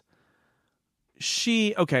is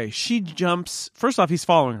she jumps. First off, he's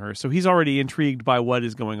following her, so he's already intrigued by what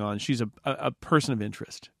is going on. She's a person of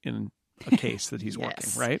interest in a case that he's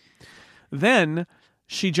working, right? Then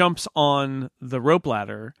she jumps on the rope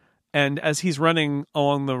ladder, and as he's running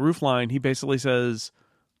along the roof line, he basically says,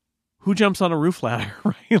 "Who jumps on a roof ladder?"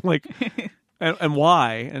 Right? Like, and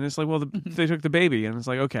why? And it's like, well, they took the baby, and it's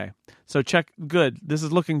like, okay, so check. Good, this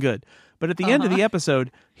is looking good. But at the end of the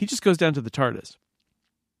episode, he just goes down to the TARDIS,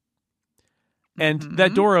 and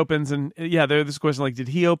that door opens, and there's this question like, did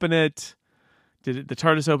he open it? Did the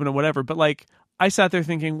TARDIS open it? Whatever. But like, I sat there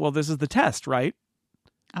thinking, well, this is the test, right?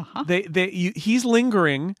 He's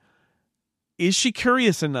lingering. Is she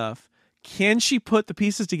curious enough? Can she put the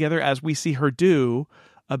pieces together as we see her do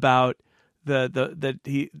about that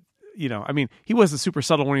he, I mean, he wasn't super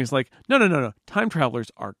subtle when he's like, no. Time travelers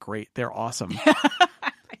are great. They're awesome.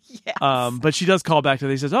 Yes. But she does call back to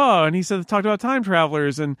it. He says, oh, and he talked about time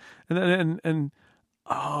travelers and when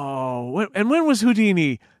was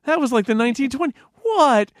Houdini? That was like the 1920s.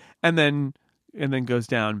 What? And then goes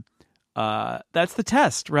down. That's the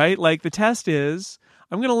test, right? Like the test is,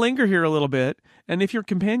 I'm going to linger here a little bit, and if you're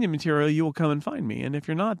companion material, you will come and find me. And if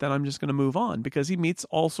you're not, then I'm just going to move on, because he meets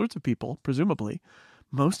all sorts of people, presumably,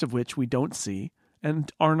 most of which we don't see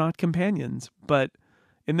and are not companions. But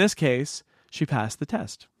in this case, she passed the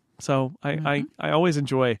test. So I always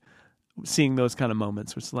enjoy seeing those kind of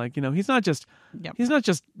moments, which is like, he's not just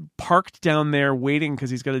parked down there waiting because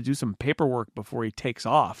he's got to do some paperwork before he takes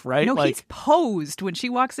off, right? No, like, he's posed. When she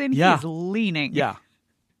walks in, he's leaning. Yeah.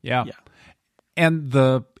 And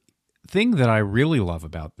the thing that I really love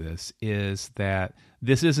about this is that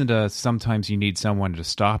this isn't a sometimes you need someone to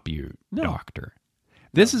stop you doctor.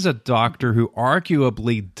 This is a doctor who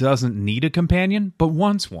arguably doesn't need a companion, but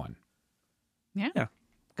wants one. Yeah.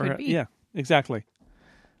 Could be. Yeah, exactly.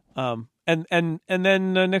 And then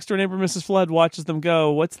next door neighbor Mrs. Flood watches them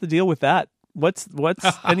go. What's the deal with that? What's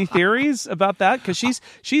any theories about that? Because she's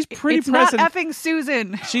pretty it's present. Not effing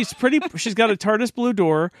Susan. She's got a TARDIS blue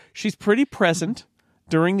door. She's pretty present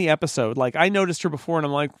during the episode. Like, I noticed her before, and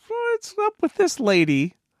I'm like, what's up with this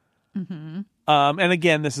lady? Mm-hmm. And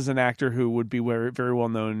again, this is an actor who would be very, very well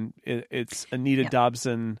known. It's Anita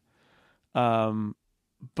Dobson,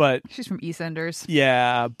 but She's from EastEnders.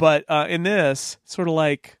 yeah, but in this, sort of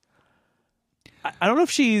like, I don't know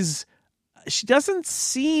if she doesn't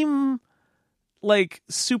seem like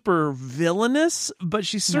super villainous, but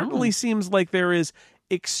she certainly seems like there is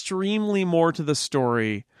extremely more to the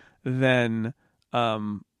story than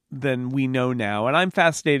we know now. And I'm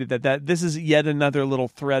fascinated that this is yet another little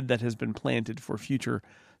thread that has been planted for future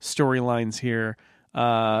storylines here.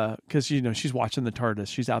 Because she's watching the TARDIS.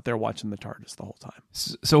 She's out there watching the TARDIS the whole time.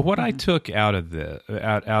 So what I took out of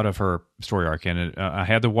out of her story arc, and I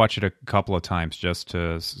had to watch it a couple of times just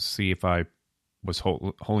to see if I was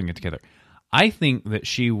holding it together. I think that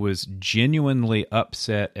she was genuinely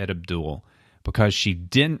upset at Abdul because she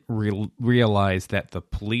didn't realize that the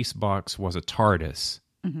police box was a TARDIS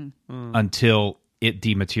until it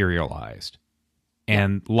dematerialized.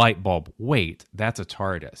 And light bulb, wait, that's a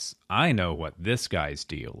TARDIS. I know what this guy's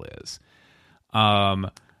deal is. So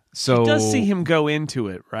she does see him go into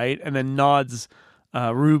it, right? And then nods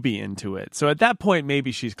Ruby into it. So at that point,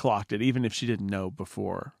 maybe she's clocked it, even if she didn't know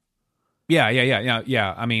before. Yeah.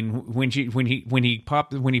 I mean, when he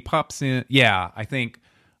pops in, yeah, I think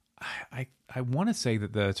I want to say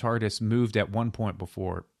that the TARDIS moved at one point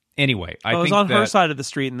before. Anyway, I think it was on her side of the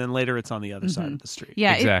street, and then later it's on the other side of the street.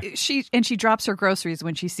 Yeah, exactly. She drops her groceries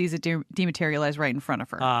when she sees it dematerialize right in front of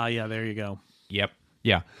her. Yeah, there you go. Yep.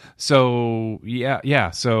 Yeah. So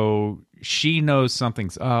yeah. So she knows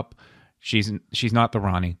something's up. She's not the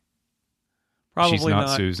Ronnie. Probably she's not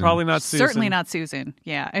Susan. Probably not Susan. Certainly not Susan.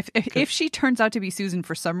 Yeah. If she turns out to be Susan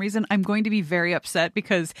for some reason, I'm going to be very upset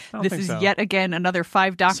because this is yet again another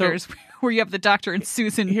 5 doctors where you have the Doctor and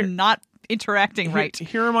Susan not interacting right.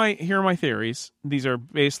 Here are my theories. These are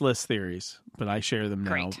baseless theories, but I share them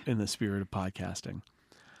now in the spirit of podcasting.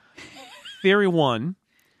 Theory 1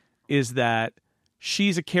 is that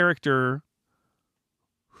she's a character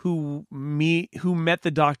who met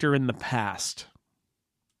the Doctor in the past,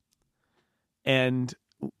 and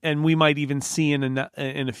we might even see in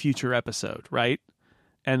a future episode, right?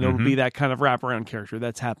 And it'll be that kind of wraparound character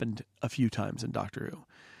that's happened a few times in Doctor Who.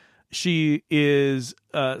 She is,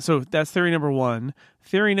 so that's theory number 1.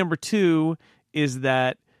 Theory number 2 is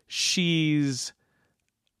that she's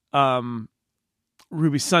Ruby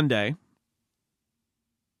Sunday,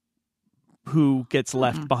 who gets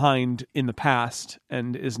left behind in the past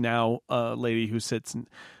and is now a lady who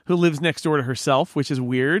lives next door to herself, which is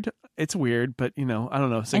weird. It's weird, but I don't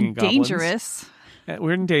know. Singing and goblins. Dangerous.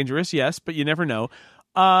 Weird and dangerous, yes, but you never know.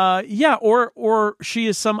 Yeah, or she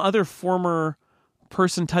is some other former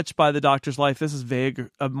person touched by the Doctor's life. This is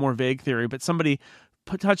a more vague theory, but somebody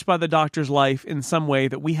touched by the Doctor's life in some way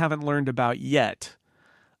that we haven't learned about yet,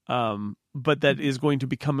 but that is going to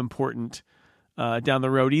become important down the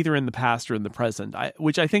road, either in the past or in the present,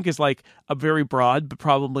 which I think is like a very broad, but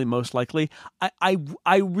probably most likely.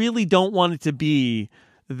 I really don't want it to be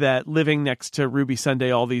that living next to Ruby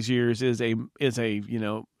Sunday all these years is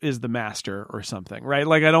the master or something, right?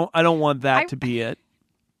 Like I don't want that to be it.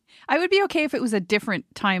 I would be okay if it was a different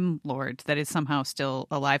Time Lord that is somehow still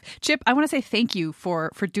alive. Chip, I want to say thank you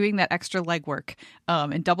for doing that extra legwork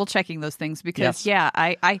and double checking those things because,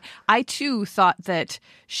 I too thought that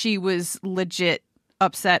she was legit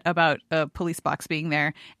upset about a police box being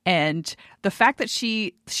there. And the fact that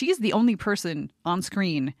she is the only person on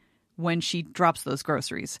screen when she drops those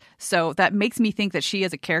groceries. So that makes me think that she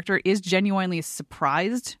as a character is genuinely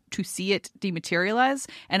surprised to see it dematerialize.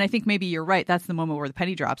 And I think maybe you're right. That's the moment where the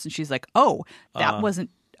penny drops and she's like, oh, that wasn't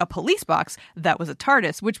a police box. That was a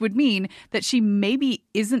TARDIS, which would mean that she maybe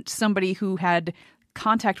isn't somebody who had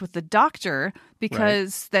contact with the Doctor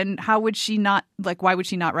because then how would she not, why would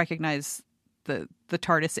she not recognize the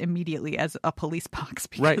TARDIS immediately as a police box?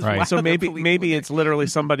 Right. So maybe it's literally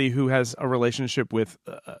somebody who has a relationship with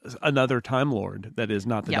another Time Lord that is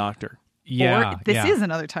not the Doctor. Yeah, or this is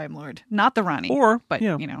another Time Lord, not the Ronnie. But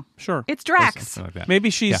sure, it's Drax. Like maybe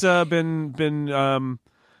she's been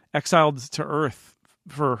exiled to Earth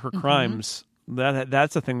for her crimes.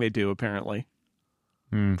 That's a thing they do apparently.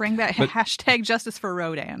 Bring that hashtag justice for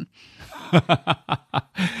Rodan.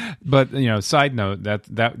 But side note,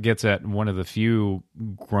 that gets at one of the few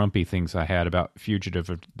grumpy things I had about Fugitive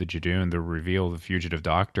of the Jadoon, the reveal of the Fugitive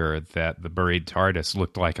Doctor, that the buried TARDIS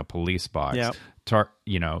looked like a police box. Yeah.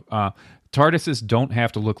 TARDISes don't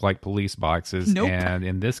have to look like police boxes, Nope. And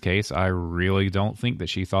in this case, I really don't think that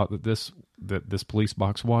she thought that this police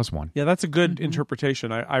box was one. Yeah, that's a good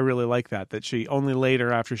interpretation. I really like that she only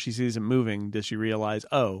later, after she sees it moving, does she realize,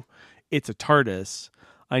 oh, it's a TARDIS.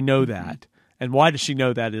 I know that. And why does she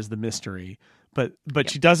know that is the mystery. But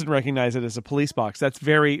she doesn't recognize it as a police box. That's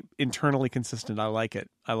very internally consistent. I like it.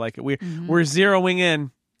 We're zeroing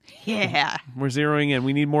in. Yeah. We're zeroing in.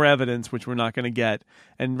 We need more evidence, which we're not going to get.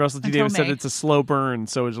 And Russell T. Until Davies said May. it's a slow burn.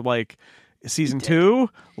 So it's like season 2,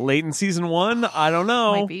 late in season 1. I don't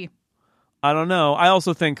know. Might be. I don't know. I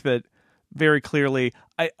also think that very clearly,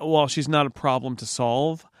 while she's not a problem to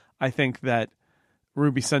solve, I think that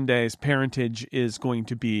Ruby Sunday's parentage is going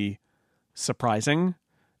to be surprising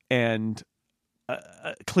and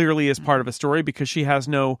clearly is part of a story because she has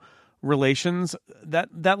no relations.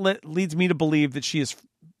 That leads me to believe that she is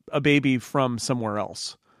a baby from somewhere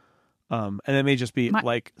else. And it may just be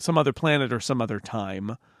like some other planet or some other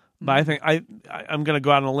time. But I think I'm going to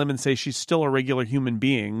go out on a limb and say she's still a regular human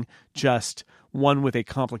being, just one with a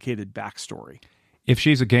complicated backstory. If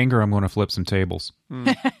she's a Ganger, I'm going to flip some tables.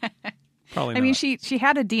 Probably not. I mean, she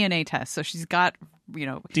had a DNA test, so she's got,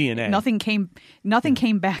 DNA. Nothing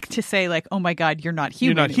came back to say like, oh my God, you're not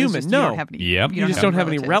human. You're not It was human. just, No. You don't have any, Yep. You just don't have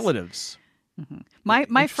any relatives. relatives.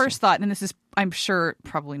 My first thought, and this is, I'm sure,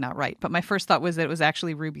 probably not right, but my first thought was that it was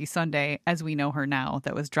actually Ruby Sunday, as we know her now,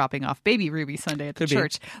 that was dropping off baby Ruby Sunday at the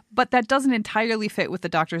church. But that doesn't entirely fit with the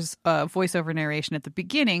doctor's voiceover narration at the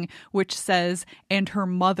beginning, which says, and her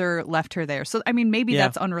mother left her there. So, I mean, maybe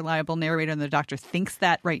that's unreliable narrator, and the doctor thinks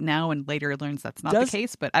that right now and later learns that's not the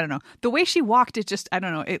case. But I don't know. The way she walked, it just, I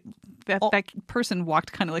don't know. That person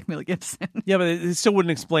walked kind of like Millie Gibson. Yeah, but it still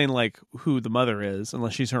wouldn't explain like who the mother is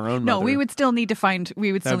unless she's her own mother. No, we would still need to find.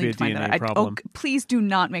 We would still need to find DNA that. problem. Please do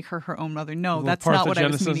not make her own mother. No, that's not what I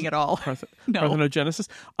was meaning at all. No. Parthenogenesis.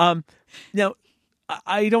 Now,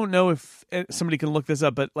 I don't know if somebody can look this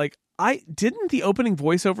up, but like, didn't the opening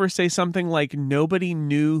voiceover say something like nobody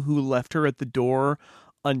knew who left her at the door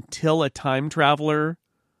until a time traveler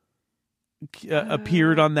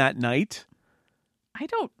appeared on that night? I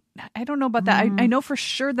don't know about that. I know for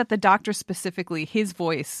sure that the doctor specifically, his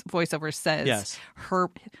voiceover says her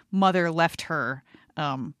mother left her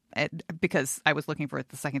because I was looking for it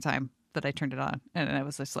the second time that I turned it on, and I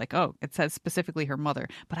was just like, oh, it says specifically her mother,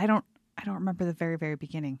 but I don't remember the very, very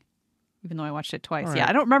beginning, even though I watched it twice. Right. Yeah,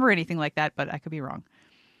 I don't remember anything like that, but I could be wrong.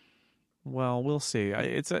 Well, we'll see.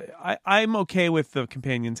 I'm okay with the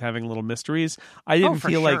companions having little mysteries. I didn't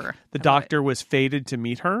feel like the doctor was fated to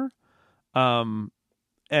meet her.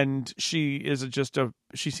 And she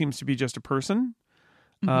seems to be just a person.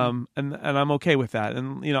 And I'm okay with that.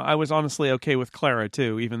 And, I was honestly okay with Clara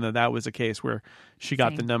too, even though that was a case where she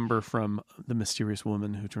got the number from the mysterious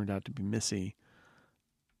woman who turned out to be Missy.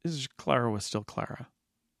 Clara was still Clara,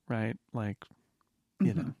 right? Like,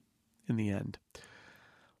 in the end.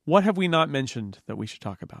 What have we not mentioned that we should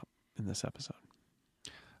talk about in this episode?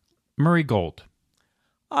 Murray Gold.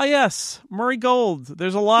 Ah, yes. Murray Gold.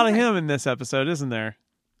 There's a lot of him in this episode, isn't there?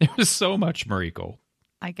 There's so much Murray Gold.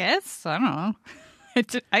 I guess. I don't know.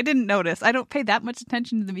 I didn't notice. I don't pay that much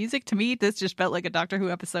attention to the music. To me, this just felt like a Doctor Who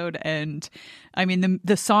episode. And I mean,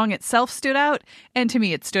 the song itself stood out. And to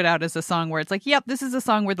me, it stood out as a song where it's like, yep, this is a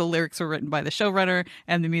song where the lyrics were written by the showrunner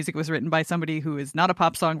and the music was written by somebody who is not a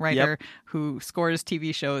pop songwriter who scores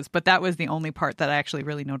TV shows. But that was the only part that I actually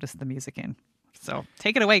really noticed the music in. So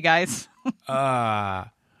take it away, guys.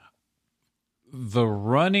 The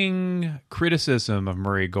running criticism of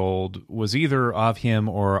Murray Gold was either of him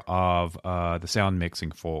or of the sound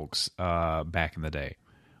mixing folks back in the day,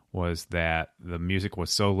 was that the music was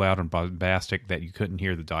so loud and bombastic that you couldn't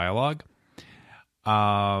hear the dialogue.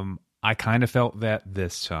 I kind of felt that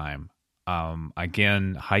this time.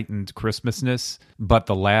 Again, heightened Christmasness, but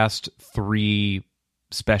the last 3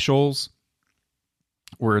 specials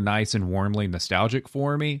were nice and warmly nostalgic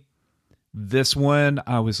for me. This one,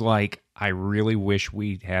 I was like, I really wish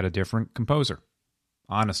we had a different composer.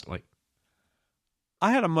 Honestly.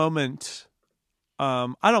 I had a moment. I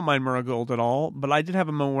don't mind Murray Gold at all, but I did have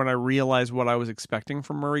a moment when I realized what I was expecting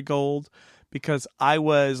from Murray Gold, because I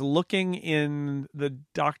was looking in the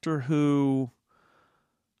Doctor Who,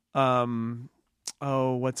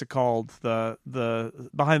 what's it called? The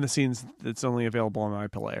behind the scenes that's only available on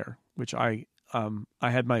iPlayer Air, which I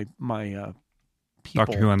had my people.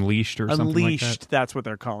 Doctor Who Unleashed or something like that? That's what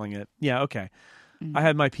they're calling it. Yeah, okay. I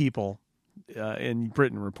had my people in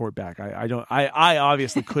Britain report back. I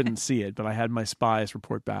obviously couldn't see it, but I had my spies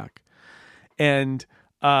report back. And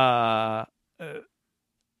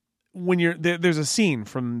when you're there's a scene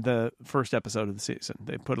from the first episode of the season.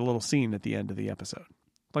 They put a little scene at the end of the episode,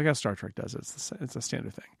 like how Star Trek does. It's a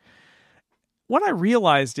standard thing. What I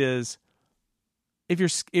realized is, if you're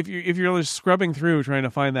just scrubbing through trying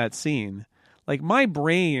to find that scene, like, my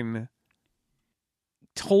brain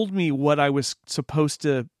told me what I was supposed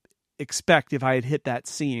to expect if I had hit that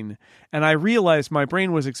scene. And I realized my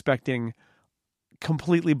brain was expecting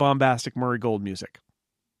completely bombastic Murray Gold music.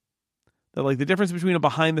 That like the difference between a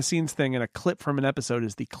behind the scenes thing and a clip from an episode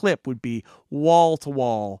is the clip would be wall to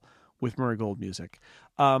wall with Murray Gold music.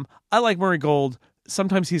 I like Murray Gold.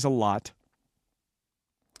 Sometimes he's a lot.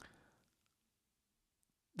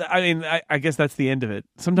 I mean, I guess that's the end of it.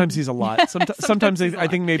 Sometimes he's a lot. Sometimes I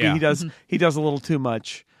think maybe he does a little too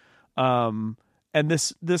much. And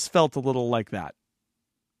this felt a little like that.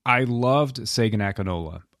 I loved Sagan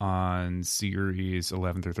Akinola on series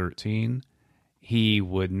 11 through 13. He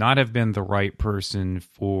would not have been the right person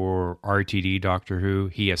for RTD Doctor Who.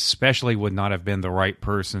 He especially would not have been the right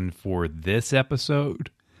person for this episode.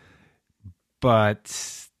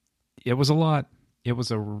 But it was a lot. It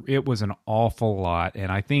was an awful lot,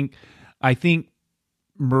 and I think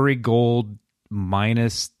Murray Gold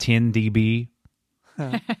minus 10 dB,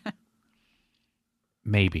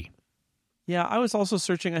 maybe. Yeah, I was also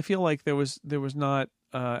searching. I feel like there was not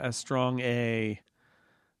as strong a.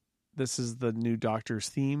 This is the new Doctor's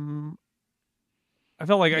theme. I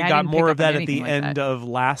felt like I got more of that at the end of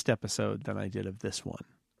last episode than I did of this one,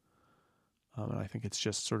 and I think it's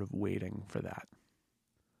just sort of waiting for that.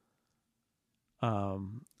 I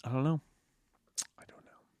don't know.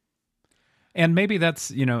 And maybe that's,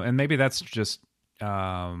 just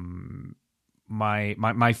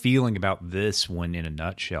my feeling about this one in a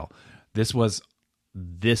nutshell. This was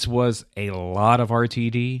a lot of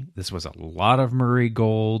RTD. This was a lot of Murray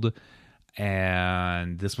Gold,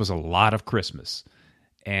 and this was a lot of Christmas.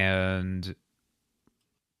 And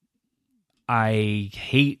I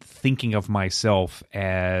hate thinking of myself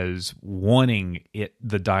as wanting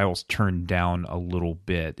the dials turned down a little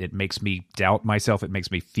bit. It makes me doubt myself. It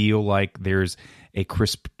makes me feel like there's a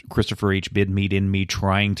Christopher H. Bidmead in me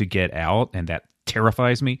trying to get out, and that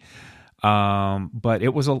terrifies me. But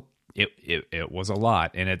it was a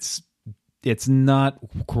lot, and it's not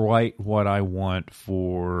quite what I want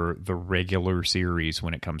for the regular series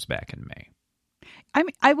when it comes back in May.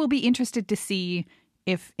 I will be interested to see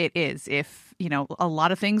if it is, a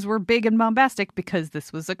lot of things were big and bombastic because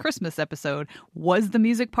this was a Christmas episode. Was the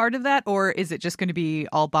music part of that, or is it just going to be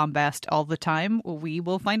all bombast all the time? We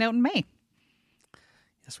will find out in May.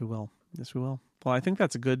 Yes, we will. Well, I think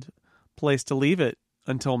that's a good place to leave it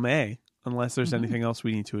until May, unless there's anything else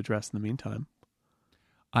we need to address in the meantime.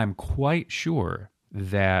 I'm quite sure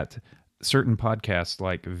that certain podcasts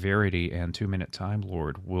like Verity and 2 Minute Time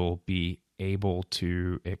Lord will be able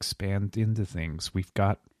to expand into things. We've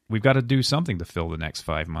got to do something to fill the next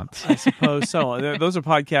 5 months. I suppose so. Those are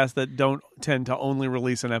podcasts that don't tend to only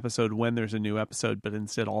release an episode when there's a new episode, but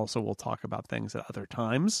instead also will talk about things at other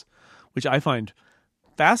times, which I find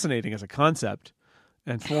fascinating as a concept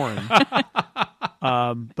and foreign.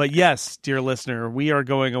 But yes, dear listener, we are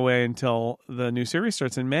going away until the new series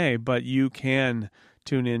starts in May, but you can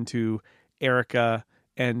tune into Erica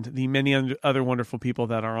and the many other wonderful people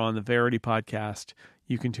that are on the Verity podcast.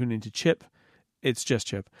 You can tune into Chip. It's just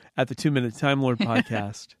Chip at the 2 Minute Time Lord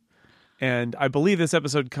podcast. And I believe this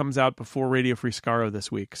episode comes out before Radio Free Skaro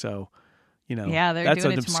this week. So, that's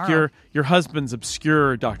an obscure, your husband's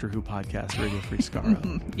obscure Doctor Who podcast, Radio Free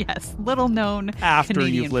Skaro. Yes, little known after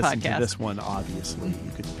Canadian you've listened podcast. To this one, obviously.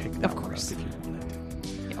 You could pick that of course. one up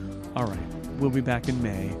if you wanted. Yep. All right. We'll be back in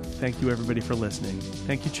May. Thank you, everybody, for listening.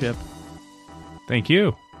 Thank you, Chip. Thank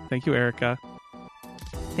you. Thank you, Erica.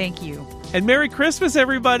 Thank you. And Merry Christmas,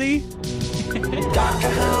 everybody. Doctor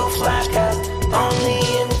Who Flashcast on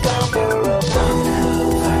the